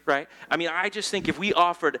encourage you, right? I mean, I just think if we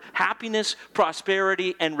offered happiness,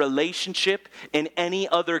 prosperity, and relationship in any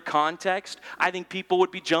other context, I think people would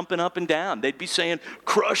be jumping up and down. They'd be saying,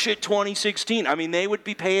 crush it 2016. I mean, they would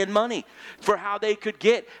be paying money for how they could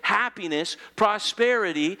get happiness,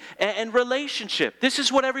 prosperity, and relationship. This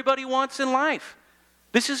is what everybody wants in life.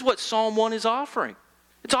 This is what Psalm 1 is offering.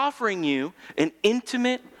 It's offering you an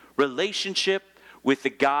intimate relationship with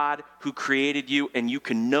the God who created you, and you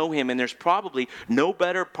can know him. And there's probably no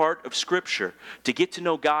better part of Scripture to get to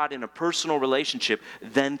know God in a personal relationship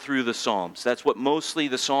than through the Psalms. That's what mostly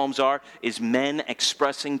the Psalms are, is men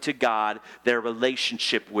expressing to God their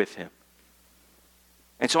relationship with him.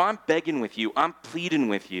 And so I'm begging with you, I'm pleading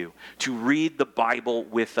with you to read the Bible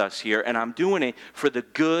with us here, and I'm doing it for the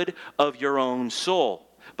good of your own soul.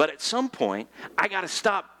 But at some point, I got to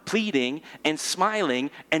stop pleading and smiling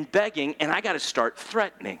and begging, and I got to start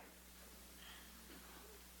threatening.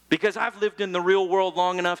 Because I've lived in the real world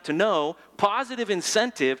long enough to know positive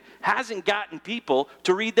incentive hasn't gotten people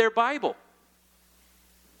to read their Bible.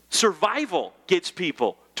 Survival gets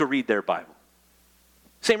people to read their Bible.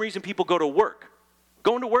 Same reason people go to work.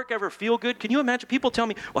 Going to work ever feel good? Can you imagine? People tell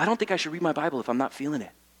me, well, I don't think I should read my Bible if I'm not feeling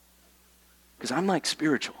it. Because I'm like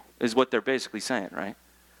spiritual, is what they're basically saying, right?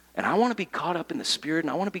 And I want to be caught up in the Spirit,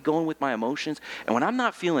 and I want to be going with my emotions. And when I'm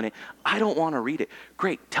not feeling it, I don't want to read it.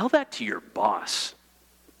 Great, tell that to your boss.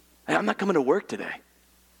 Hey, I'm not coming to work today.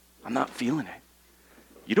 I'm not feeling it.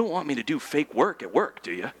 You don't want me to do fake work at work,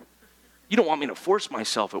 do you? You don't want me to force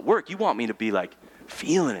myself at work. You want me to be like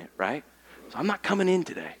feeling it, right? So I'm not coming in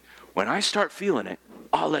today. When I start feeling it,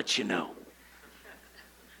 I'll let you know.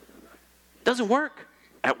 It doesn't work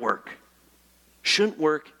at work. Shouldn't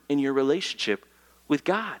work in your relationship with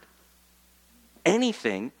God.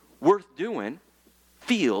 Anything worth doing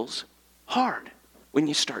feels hard when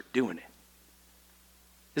you start doing it.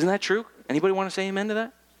 Isn't that true? Anybody want to say amen to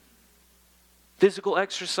that? Physical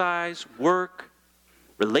exercise, work,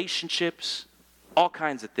 relationships, all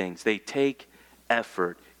kinds of things. They take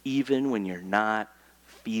effort even when you're not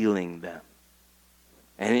feeling them.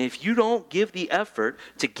 And if you don't give the effort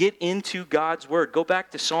to get into God's word, go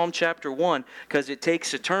back to Psalm chapter 1 because it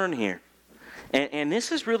takes a turn here. And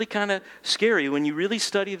this is really kind of scary when you really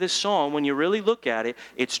study this psalm, when you really look at it.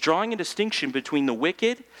 It's drawing a distinction between the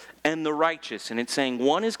wicked and the righteous. And it's saying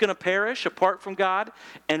one is going to perish apart from God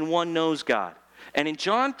and one knows God. And in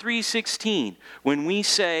John 3:16, when we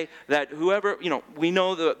say that whoever, we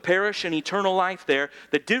know the perish and eternal life there,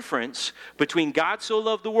 the difference between God so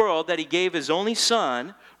loved the world that he gave his only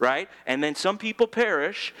son, right? And then some people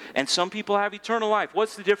perish and some people have eternal life.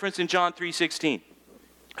 What's the difference in John 3:16?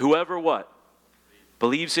 Whoever what?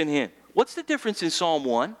 Believes in him. What's the difference in Psalm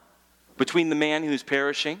 1 between the man who's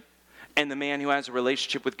perishing and the man who has a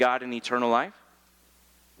relationship with God in eternal life?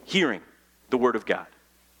 hearing the Word of God.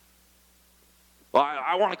 Well,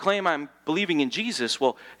 I want to claim I'm believing in Jesus.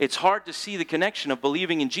 Well, it's hard to see the connection of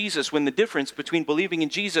believing in Jesus when the difference between believing in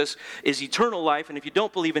Jesus is eternal life, and if you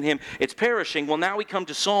don't believe in him, it's perishing. Well, now we come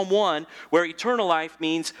to Psalm 1, where eternal life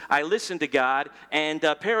means I listen to God, and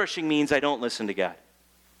perishing means I don't listen to God.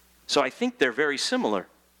 So I think they're very similar.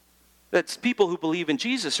 That's people who believe in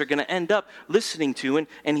Jesus are going to end up listening to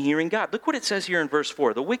and hearing God. Look what it says here in verse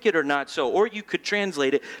 4. The wicked are not so. Or you could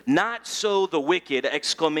translate it, not so the wicked,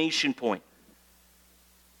 exclamation point.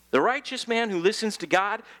 The righteous man who listens to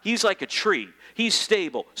God, he's like a tree. He's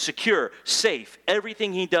stable, secure, safe.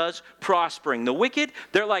 Everything he does, prospering. The wicked,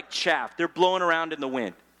 they're like chaff. They're blowing around in the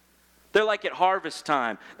wind. They're like at harvest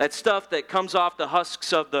time. That stuff that comes off the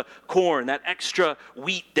husks of the corn, that extra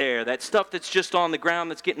wheat there, that stuff that's just on the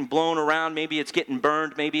ground that's getting blown around. Maybe it's getting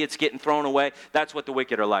burned. Maybe it's getting thrown away. That's what the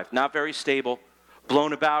wicked are like. Not very stable,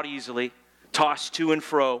 blown about easily, tossed to and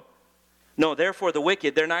fro. No, therefore the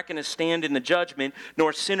wicked, they're not going to stand in the judgment,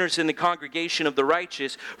 nor sinners in the congregation of the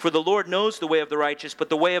righteous. For the Lord knows the way of the righteous, but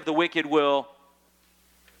the way of the wicked will...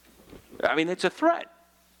 it's a threat.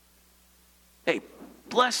 Hey,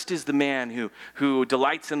 blessed is the man who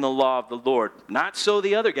delights in the law of the Lord. Not so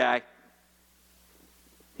the other guy.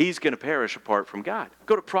 He's going to perish apart from God.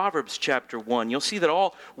 Go to Proverbs chapter 1. You'll see that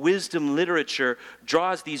all wisdom literature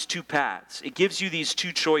draws these two paths. It gives you these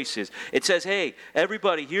two choices. It says, hey,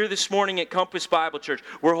 everybody here this morning at Compass Bible Church,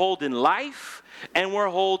 we're holding life and we're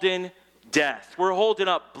holding death. We're holding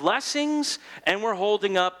up blessings and we're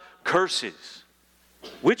holding up curses.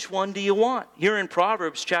 Which one do you want? Here in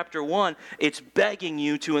Proverbs chapter 1, it's begging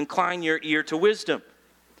you to incline your ear to wisdom.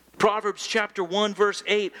 Proverbs chapter 1 verse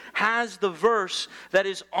 8 has the verse that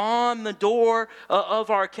is on the door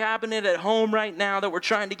of our cabinet at home right now that we're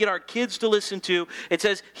trying to get our kids to listen to. It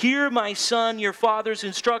says, "Hear, my son, your father's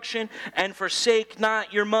instruction, and forsake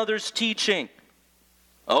not your mother's teaching."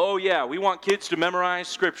 Oh yeah, we want kids to memorize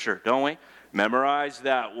Scripture, don't we? Memorize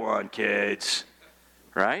that one, kids.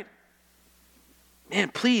 Right? Man,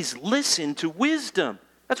 please listen to wisdom.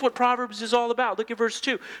 That's what Proverbs is all about. Look at verse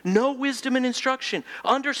 2. Know wisdom and instruction.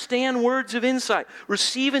 Understand words of insight.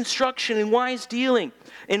 Receive instruction in wise dealing,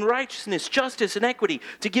 in righteousness, justice, and equity,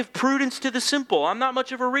 to give prudence to the simple. I'm not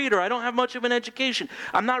much of a reader. I don't have much of an education.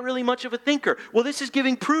 I'm not really much of a thinker. Well, this is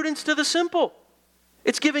giving prudence to the simple.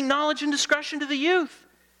 It's giving knowledge and discretion to the youth.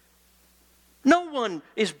 No one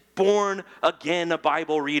is born again a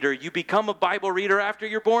Bible reader. You become a Bible reader after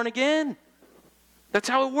you're born again. That's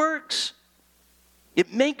how it works.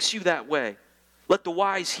 It makes you that way. Let the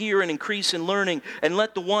wise hear and increase in learning, and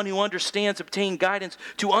let the one who understands obtain guidance.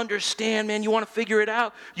 To understand, man, you want to figure it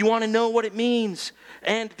out. You want to know what it means.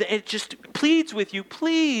 And it just pleads with you,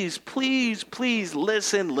 please, please, please,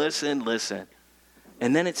 listen, listen, listen.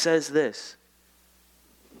 And then it says this.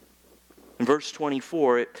 In verse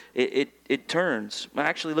 24, it turns.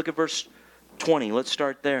 Actually, look at verse 20. Let's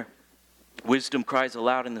start there. Wisdom cries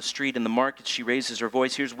aloud in the street. In the market she raises her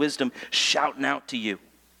voice. Here's wisdom shouting out to you.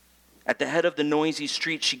 At the head of the noisy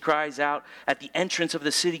street she cries out. At the entrance of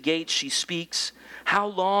the city gates she speaks. How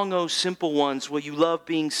long, O simple ones, will you love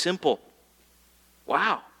being simple?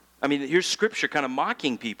 Wow. Here's Scripture kind of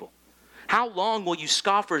mocking people. How long will you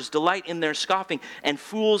scoffers delight in their scoffing, and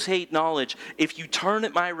fools hate knowledge? If you turn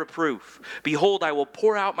at my reproof, behold, I will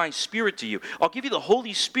pour out my Spirit to you. I'll give you the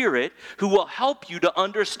Holy Spirit who will help you to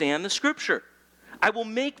understand the Scripture. I will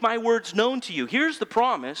make my words known to you. Here's the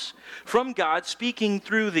promise from God speaking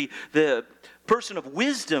through the person of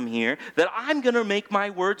wisdom here, that I'm going to make my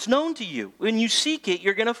words known to you. When you seek it,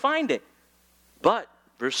 you're going to find it. But,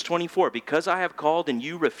 verse 24, because I have called and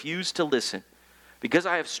you refuse to listen, because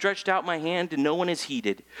I have stretched out my hand and no one is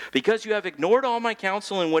heeded, because you have ignored all my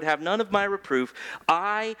counsel and would have none of my reproof,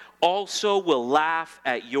 I also will laugh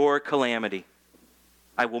at your calamity.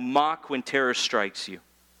 I will mock when terror strikes you.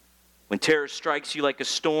 When terror strikes you like a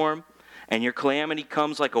storm, and your calamity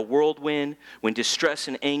comes like a whirlwind, when distress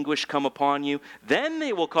and anguish come upon you, then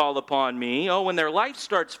they will call upon me. Oh, when their life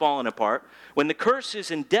starts falling apart, when the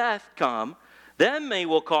curses and death come, then they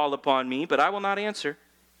will call upon me, but I will not answer.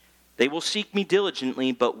 They will seek me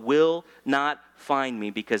diligently, but will not find me,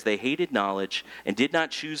 because they hated knowledge and did not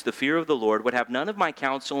choose the fear of the Lord, would have none of my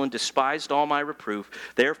counsel and despised all my reproof.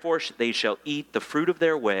 Therefore they shall eat the fruit of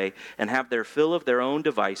their way and have their fill of their own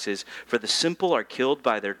devices. For the simple are killed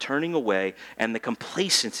by their turning away, and the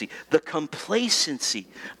complacency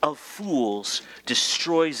of fools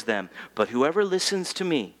destroys them. But whoever listens to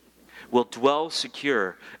me will dwell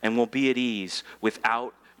secure and will be at ease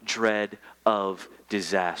without dread of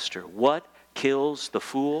disaster. What kills the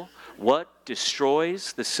fool? What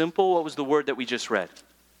destroys the simple? What was the word that we just read?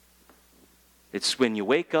 It's when you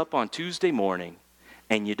wake up on Tuesday morning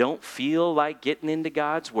and you don't feel like getting into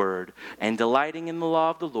God's word and delighting in the law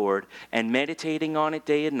of the Lord and meditating on it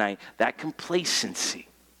day and night, that complacency,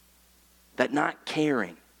 that not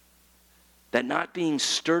caring, that not being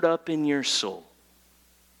stirred up in your soul.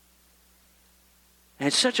 And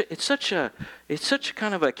it's such a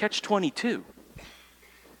kind of a catch-22.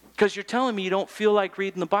 Because you're telling me you don't feel like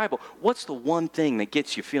reading the Bible. What's the one thing that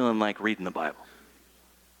gets you feeling like reading the Bible?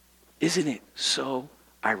 Isn't it so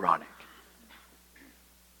ironic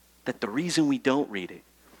that the reason we don't read it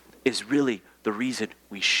is really the reason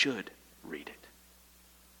we should read it?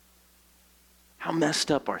 How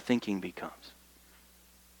messed up our thinking becomes.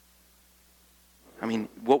 I mean,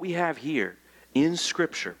 what we have here in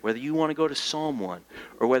Scripture, whether you want to go to Psalm 1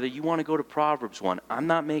 or whether you want to go to Proverbs 1, I'm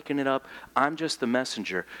not making it up. I'm just the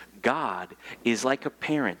messenger. God is like a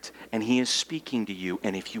parent, and he is speaking to you.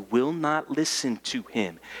 And if you will not listen to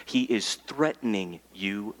him, he is threatening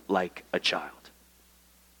you like a child.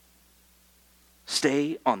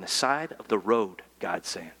 Stay on the side of the road, God's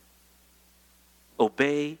saying.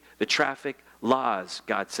 Obey the traffic laws,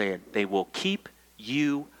 God's saying. They will keep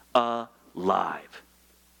you alive.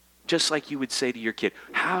 Just like you would say to your kid,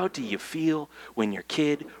 how do you feel when your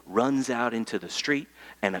kid runs out into the street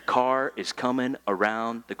and a car is coming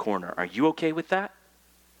around the corner? Are you okay with that?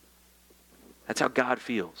 That's how God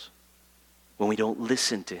feels when we don't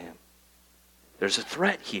listen to him. There's a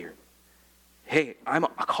threat here. Hey, I'm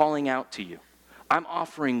calling out to you. I'm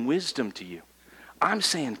offering wisdom to you. I'm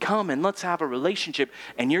saying, come and let's have a relationship,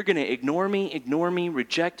 and you're going to ignore me,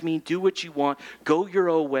 reject me, do what you want, go your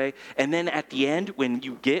own way, and then at the end, when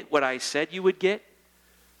you get what I said you would get,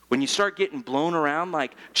 when you start getting blown around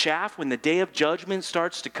like chaff, when the day of judgment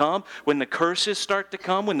starts to come, when the curses start to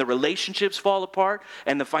come, when the relationships fall apart,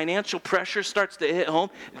 and the financial pressure starts to hit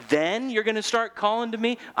home, then you're going to start calling to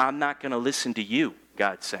me. I'm not going to listen to you,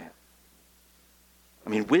 God's saying. I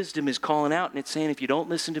mean, wisdom is calling out, and it's saying, if you don't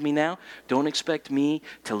listen to me now, don't expect me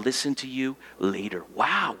to listen to you later.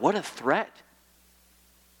 Wow, what a threat.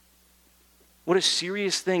 What a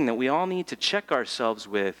serious thing that we all need to check ourselves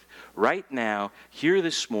with right now, here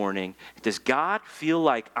this morning. Does God feel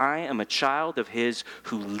like I am a child of his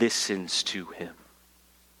who listens to him?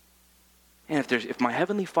 And if my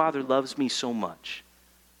Heavenly Father loves me so much,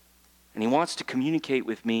 and he wants to communicate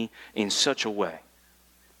with me in such a way,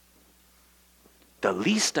 the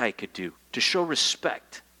least I could do to show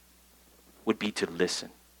respect would be to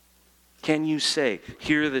listen. Can you say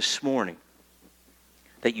here this morning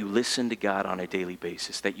that you listen to God on a daily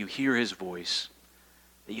basis, that you hear his voice,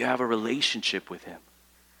 that you have a relationship with him,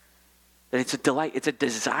 that it's a delight, it's a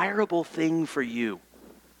desirable thing for you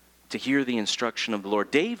to hear the instruction of the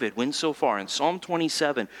Lord? David went so far in Psalm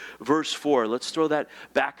 27, verse 4. Let's throw that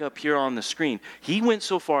back up here on the screen. He went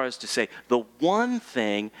so far as to say, the one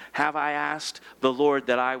thing have I asked the Lord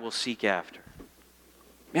that I will seek after.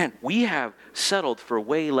 Man, we have settled for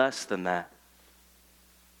way less than that.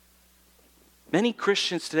 Many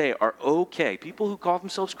Christians today are okay. People who call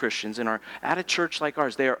themselves Christians and are at a church like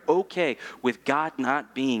ours, they are okay with God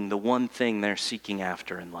not being the one thing they're seeking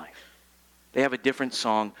after in life. They have a different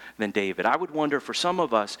song than David. I would wonder, for some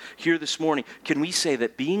of us here this morning, can we say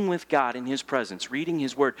that being with God in his presence, reading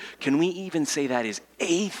his word, can we even say that is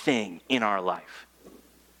a thing in our life?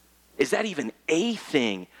 Is that even a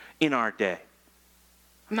thing in our day?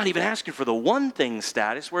 I'm not even asking for the one thing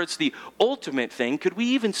status where it's the ultimate thing. Could we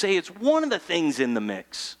even say it's one of the things in the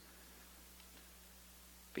mix?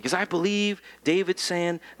 Because I believe David's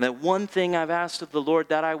saying that one thing I've asked of the Lord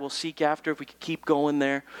that I will seek after. If we could keep going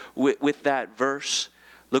there with that verse.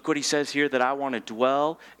 Look what he says here, that I want to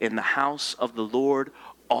dwell in the house of the Lord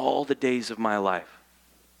all the days of my life.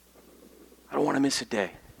 I don't want to miss a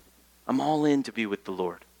day. I'm all in to be with the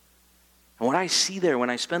Lord. And what I see there, when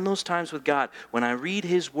I spend those times with God, when I read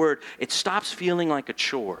his word, it stops feeling like a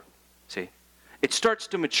chore. See? It starts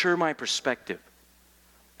to mature my perspective.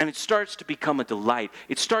 And it starts to become a delight.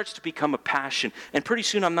 It starts to become a passion. And pretty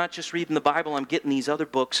soon I'm not just reading the Bible, I'm getting these other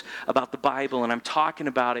books about the Bible and I'm talking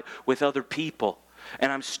about it with other people.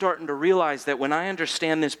 And I'm starting to realize that when I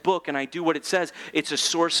understand this book and I do what it says, it's a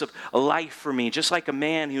source of life for me. Just like a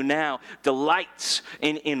man who now delights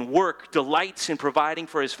in work, delights in providing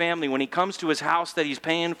for his family. When he comes to his house that he's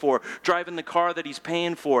paying for, driving the car that he's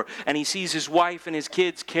paying for, and he sees his wife and his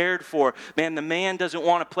kids cared for, man, the man doesn't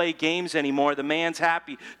want to play games anymore. The man's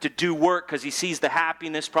happy to do work because he sees the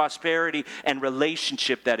happiness, prosperity, and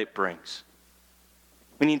relationship that it brings.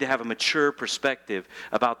 We need to have a mature perspective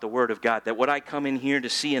about the Word of God. That what I come in here to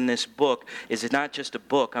see in this book is not just a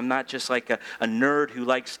book. I'm not just like a nerd who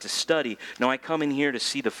likes to study. No, I come in here to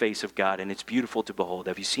see the face of God, and it's beautiful to behold.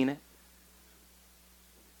 Have you seen it?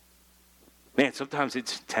 Man, sometimes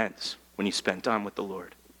it's intense when you spend time with the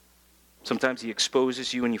Lord. Sometimes he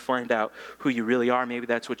exposes you and you find out who you really are. Maybe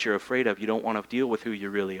that's what you're afraid of. You don't want to deal with who you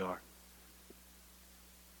really are.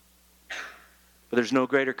 But there's no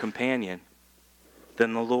greater companion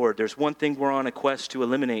than the Lord. There's one thing we're on a quest to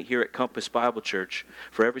eliminate here at Compass Bible Church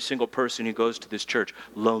for every single person who goes to this church: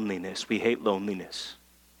 loneliness. We hate loneliness.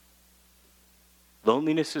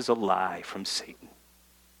 Loneliness is a lie from Satan.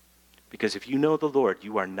 Because if you know the Lord,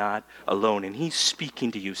 you are not alone. And he's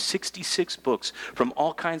speaking to you. 66 books from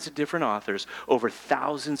all kinds of different authors over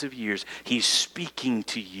thousands of years. He's speaking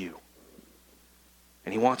to you.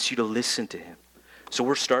 And he wants you to listen to him. So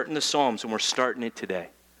we're starting the Psalms, and we're starting it today.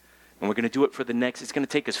 And we're going to do it for the next, it's going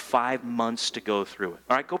to take us 5 months to go through it.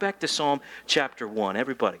 All right, go back to Psalm chapter 1,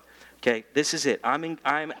 everybody. Okay, this is it.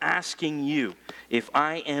 I'm asking you, if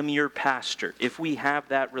I am your pastor, if we have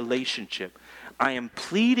that relationship, I am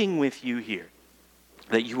pleading with you here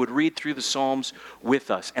that you would read through the Psalms with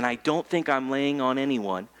us. And I don't think I'm laying on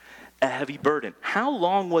anyone a heavy burden. How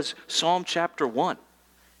long was Psalm chapter 1?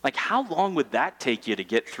 Like, how long would that take you to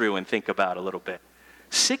get through and think about a little bit?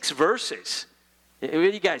 6 verses. What do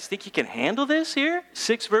you guys think you can handle this here?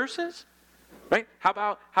 6 verses? Right?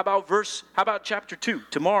 How about chapter 2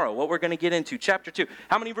 tomorrow? What we're going to get into, chapter 2.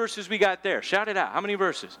 How many verses we got there? Shout it out. How many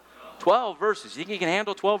verses? 12 verses. You think you can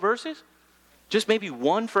handle 12 verses? Just maybe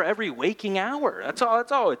 1 for every waking hour. That's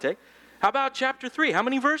all it takes. How about chapter 3? How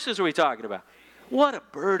many verses are we talking about? What a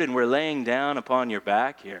burden we're laying down upon your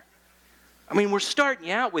back here. I mean, we're starting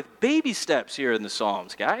you out with baby steps here in the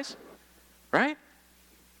Psalms, guys. Right?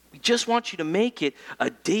 We just want you to make it a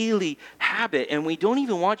daily habit, and we don't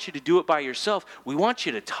even want you to do it by yourself. We want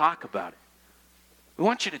you to talk about it. We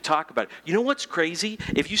want you to talk about it. You know what's crazy?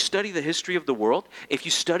 If you study the history of the world, if you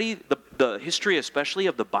study the history especially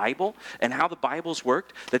of the Bible and how the Bible's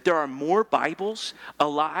worked, that there are more Bibles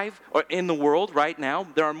alive or in the world right now.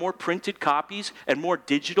 There are more printed copies and more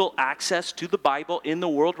digital access to the Bible in the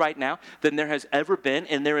world right now than there has ever been.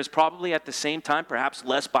 And there is probably at the same time perhaps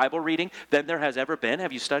less Bible reading than there has ever been.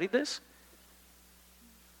 Have you studied this?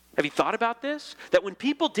 Have you thought about this? That when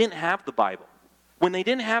people didn't have the Bible, when they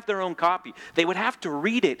didn't have their own copy, they would have to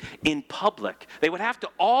read it in public. They would have to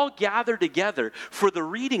all gather together for the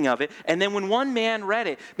reading of it. And then when one man read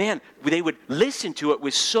it, man, they would listen to it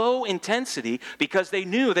with so intensity because they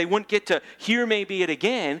knew they wouldn't get to hear maybe it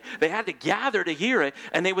again. They had to gather to hear it,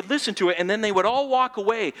 and they would listen to it, and then they would all walk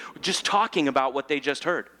away just talking about what they just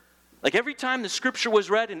heard. Like every time the scripture was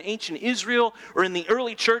read in ancient Israel or in the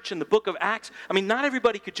early church in the book of Acts, I mean, not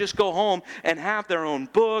everybody could just go home and have their own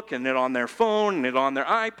book and it on their phone and it on their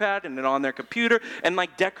iPad and it on their computer and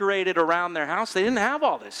like decorate it around their house. They didn't have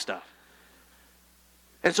all this stuff.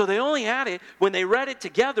 And so they only had it when they read it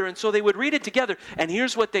together, and so they would read it together. And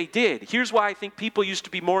here's what they did. Here's why I think people used to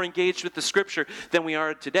be more engaged with the scripture than we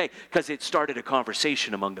are today, because it started a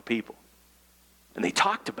conversation among the people. And they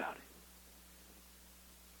talked about it.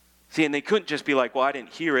 See, and they couldn't just be like, well, I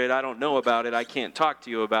didn't hear it, I don't know about it, I can't talk to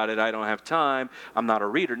you about it, I don't have time, I'm not a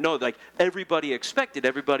reader. No, like everybody expected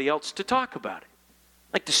everybody else to talk about it.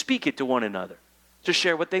 Like to speak it to one another, to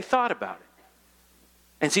share what they thought about it.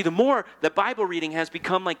 And see, the more the Bible reading has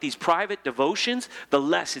become like these private devotions, the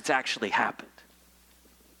less it's actually happened.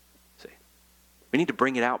 See, we need to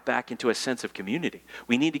bring it out back into a sense of community.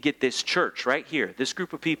 We need to get this church right here, this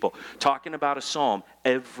group of people, talking about a psalm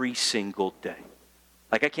every single day.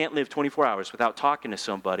 Like I can't live 24 hours without talking to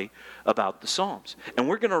somebody about the Psalms. And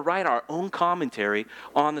we're going to write our own commentary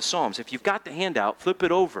on the Psalms. If you've got the handout, flip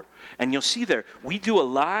it over. And you'll see there, we do a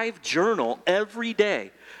live journal every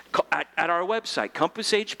day at our website,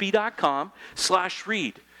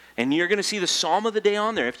 compasshb.com/read. And you're going to see the Psalm of the day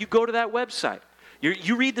on there. If you go to that website,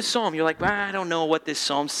 you read the Psalm, you're like, well, I don't know what this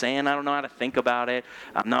Psalm's saying. I don't know how to think about it.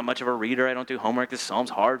 I'm not much of a reader. I don't do homework. This Psalm's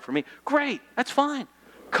hard for me. Great, that's fine.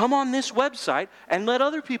 Come on this website and let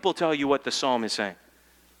other people tell you what the Psalm is saying.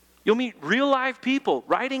 You'll meet real live people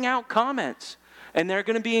writing out comments. And they're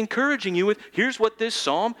going to be encouraging you with, here's what this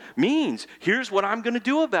Psalm means. Here's what I'm going to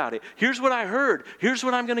do about it. Here's what I heard. Here's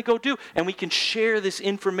what I'm going to go do. And we can share this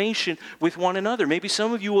information with one another. Maybe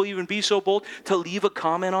some of you will even be so bold to leave a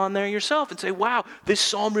comment on there yourself and say, wow, this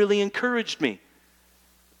Psalm really encouraged me.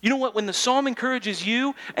 You know what? When the Psalm encourages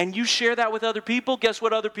you and you share that with other people, guess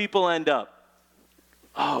what other people end up?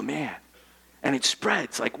 Oh, man. And it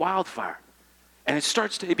spreads like wildfire. And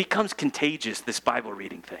it becomes contagious, this Bible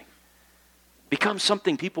reading thing. Becomes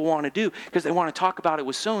something people want to do because they want to talk about it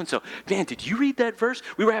with so-and-so. Man, did you read that verse?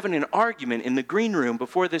 We were having an argument in the green room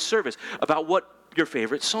before this service about what your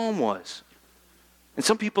favorite psalm was. And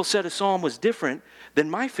some people said a psalm was different than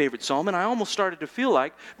my favorite psalm, and I almost started to feel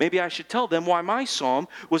like maybe I should tell them why my psalm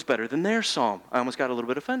was better than their psalm. I almost got a little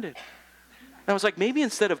bit offended. I was like, maybe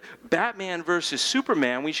instead of Batman versus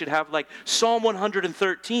Superman, we should have like Psalm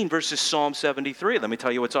 113 versus Psalm 73. Let me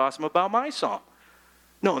tell you what's awesome about my psalm.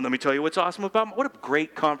 No, and let me tell you what's awesome about what a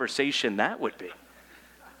great conversation that would be.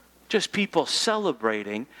 Just people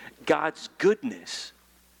celebrating God's goodness.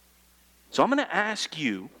 So I'm going to ask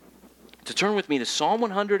you to turn with me to Psalm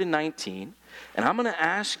 119, and I'm going to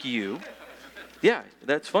ask you, yeah,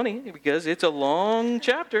 that's funny because it's a long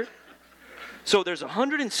chapter. So there's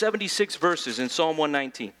 176 verses in Psalm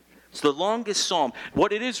 119. It's the longest psalm.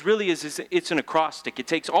 What it is really is it's an acrostic. It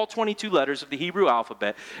takes all 22 letters of the Hebrew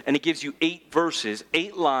alphabet, and it gives you 8 verses,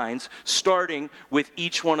 8 lines, starting with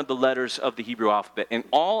each one of the letters of the Hebrew alphabet. And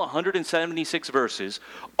all 176 verses,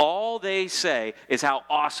 all they say is how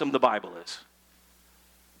awesome the Bible is.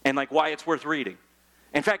 And like why it's worth reading.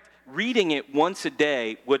 In fact, reading it once a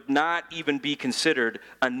day would not even be considered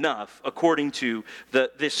enough according to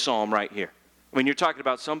this psalm right here. I mean, you're talking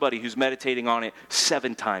about somebody who's meditating on it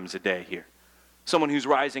 7 times a day here. Someone who's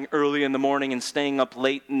rising early in the morning and staying up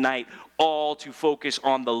late at night, all to focus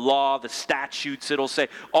on the law, the statutes, it'll say,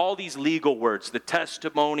 all these legal words, the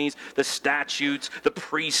testimonies, the statutes, the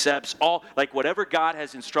precepts, all, like whatever God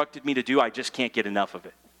has instructed me to do, I just can't get enough of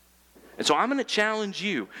it. And so I'm going to challenge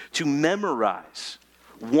you to memorize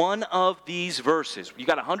one of these verses. You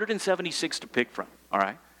got 176 to pick from, all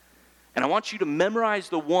right? And I want you to memorize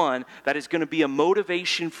the one that is going to be a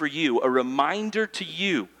motivation for you, a reminder to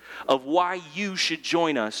you of why you should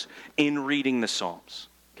join us in reading the Psalms,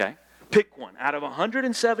 okay? Pick one. Out of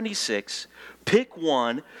 176, pick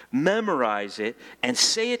one, memorize it, and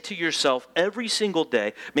say it to yourself every single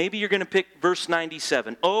day. Maybe you're going to pick verse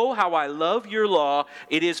 97. Oh, how I love your law.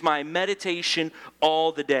 It is my meditation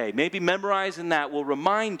all the day. Maybe memorizing that will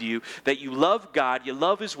remind you that you love God, you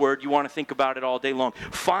love His Word, you want to think about it all day long.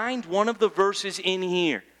 Find one of the verses in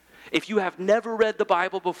here. If you have never read the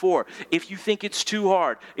Bible before, if you think it's too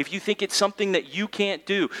hard, if you think it's something that you can't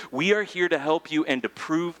do, we are here to help you and to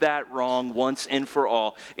prove that wrong once and for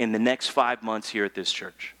all in the next 5 months here at this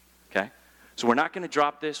church. Okay? So we're not going to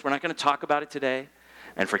drop this. We're not going to talk about it today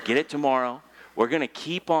and forget it tomorrow. We're going to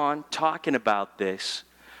keep on talking about this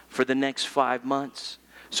for the next 5 months.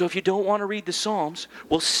 So if you don't want to read the Psalms,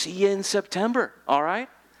 we'll see you in September, all right?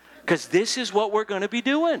 Because this is what we're going to be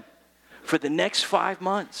doing for the next 5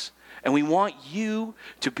 months. And we want you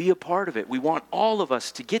to be a part of it. We want all of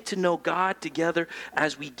us to get to know God together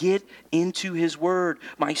as we get into His Word.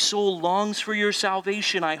 My soul longs for your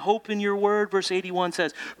salvation. I hope in your Word. Verse 81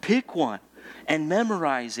 says, pick one and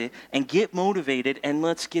memorize it and get motivated and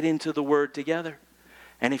let's get into the Word together.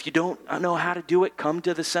 And if you don't know how to do it, come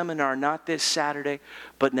to the seminar, not this Saturday,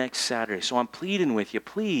 but next Saturday. So I'm pleading with you,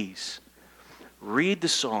 please read the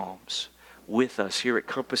Psalms with us here at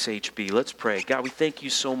Compass HB. Let's pray. God, we thank you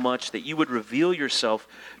so much that you would reveal yourself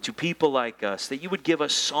to people like us, that you would give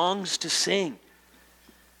us songs to sing,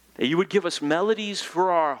 that you would give us melodies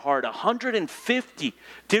for our heart, 150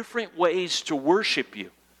 different ways to worship you,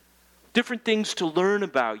 different things to learn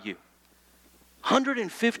about you,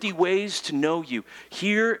 150 ways to know you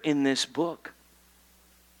here in this book.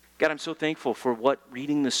 God, I'm so thankful for what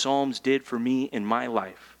reading the Psalms did for me in my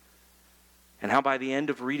life. And how by the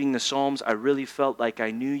end of reading the Psalms, I really felt like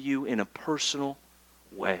I knew you in a personal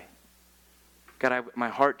way. God, my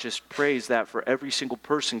heart just prays that for every single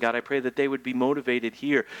person. God, I pray that they would be motivated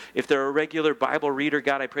here. If they're a regular Bible reader,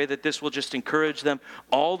 God, I pray that this will just encourage them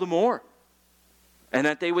all the more. And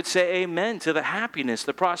that they would say amen to the happiness,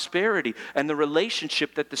 the prosperity, and the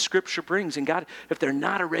relationship that the Scripture brings. And God, if they're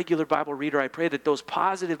not a regular Bible reader, I pray that those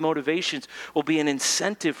positive motivations will be an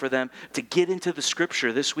incentive for them to get into the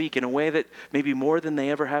Scripture this week in a way that maybe more than they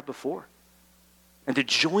ever have before. And to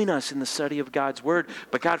join us in the study of God's Word.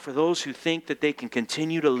 But God, for those who think that they can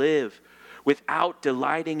continue to live without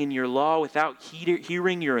delighting in your law, without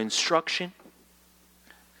hearing your instruction,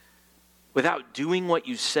 without doing what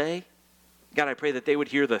you say, God, I pray that they would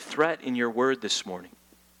hear the threat in your word this morning.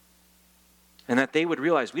 And that they would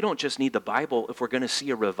realize we don't just need the Bible if we're going to see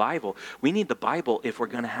a revival. We need the Bible if we're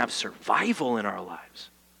going to have survival in our lives.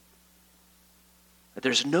 That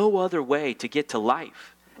there's no other way to get to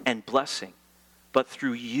life and blessing but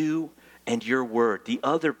through you and your word. The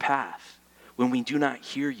other path, when we do not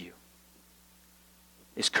hear you,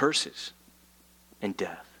 is curses and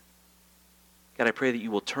death. God, I pray that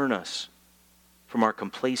you will turn us from our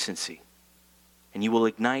complacency and you will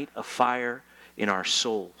ignite a fire in our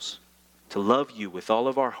souls to love you with all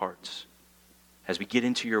of our hearts as we get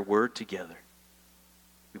into your word together.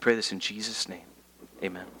 We pray this in Jesus' name.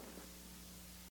 Amen.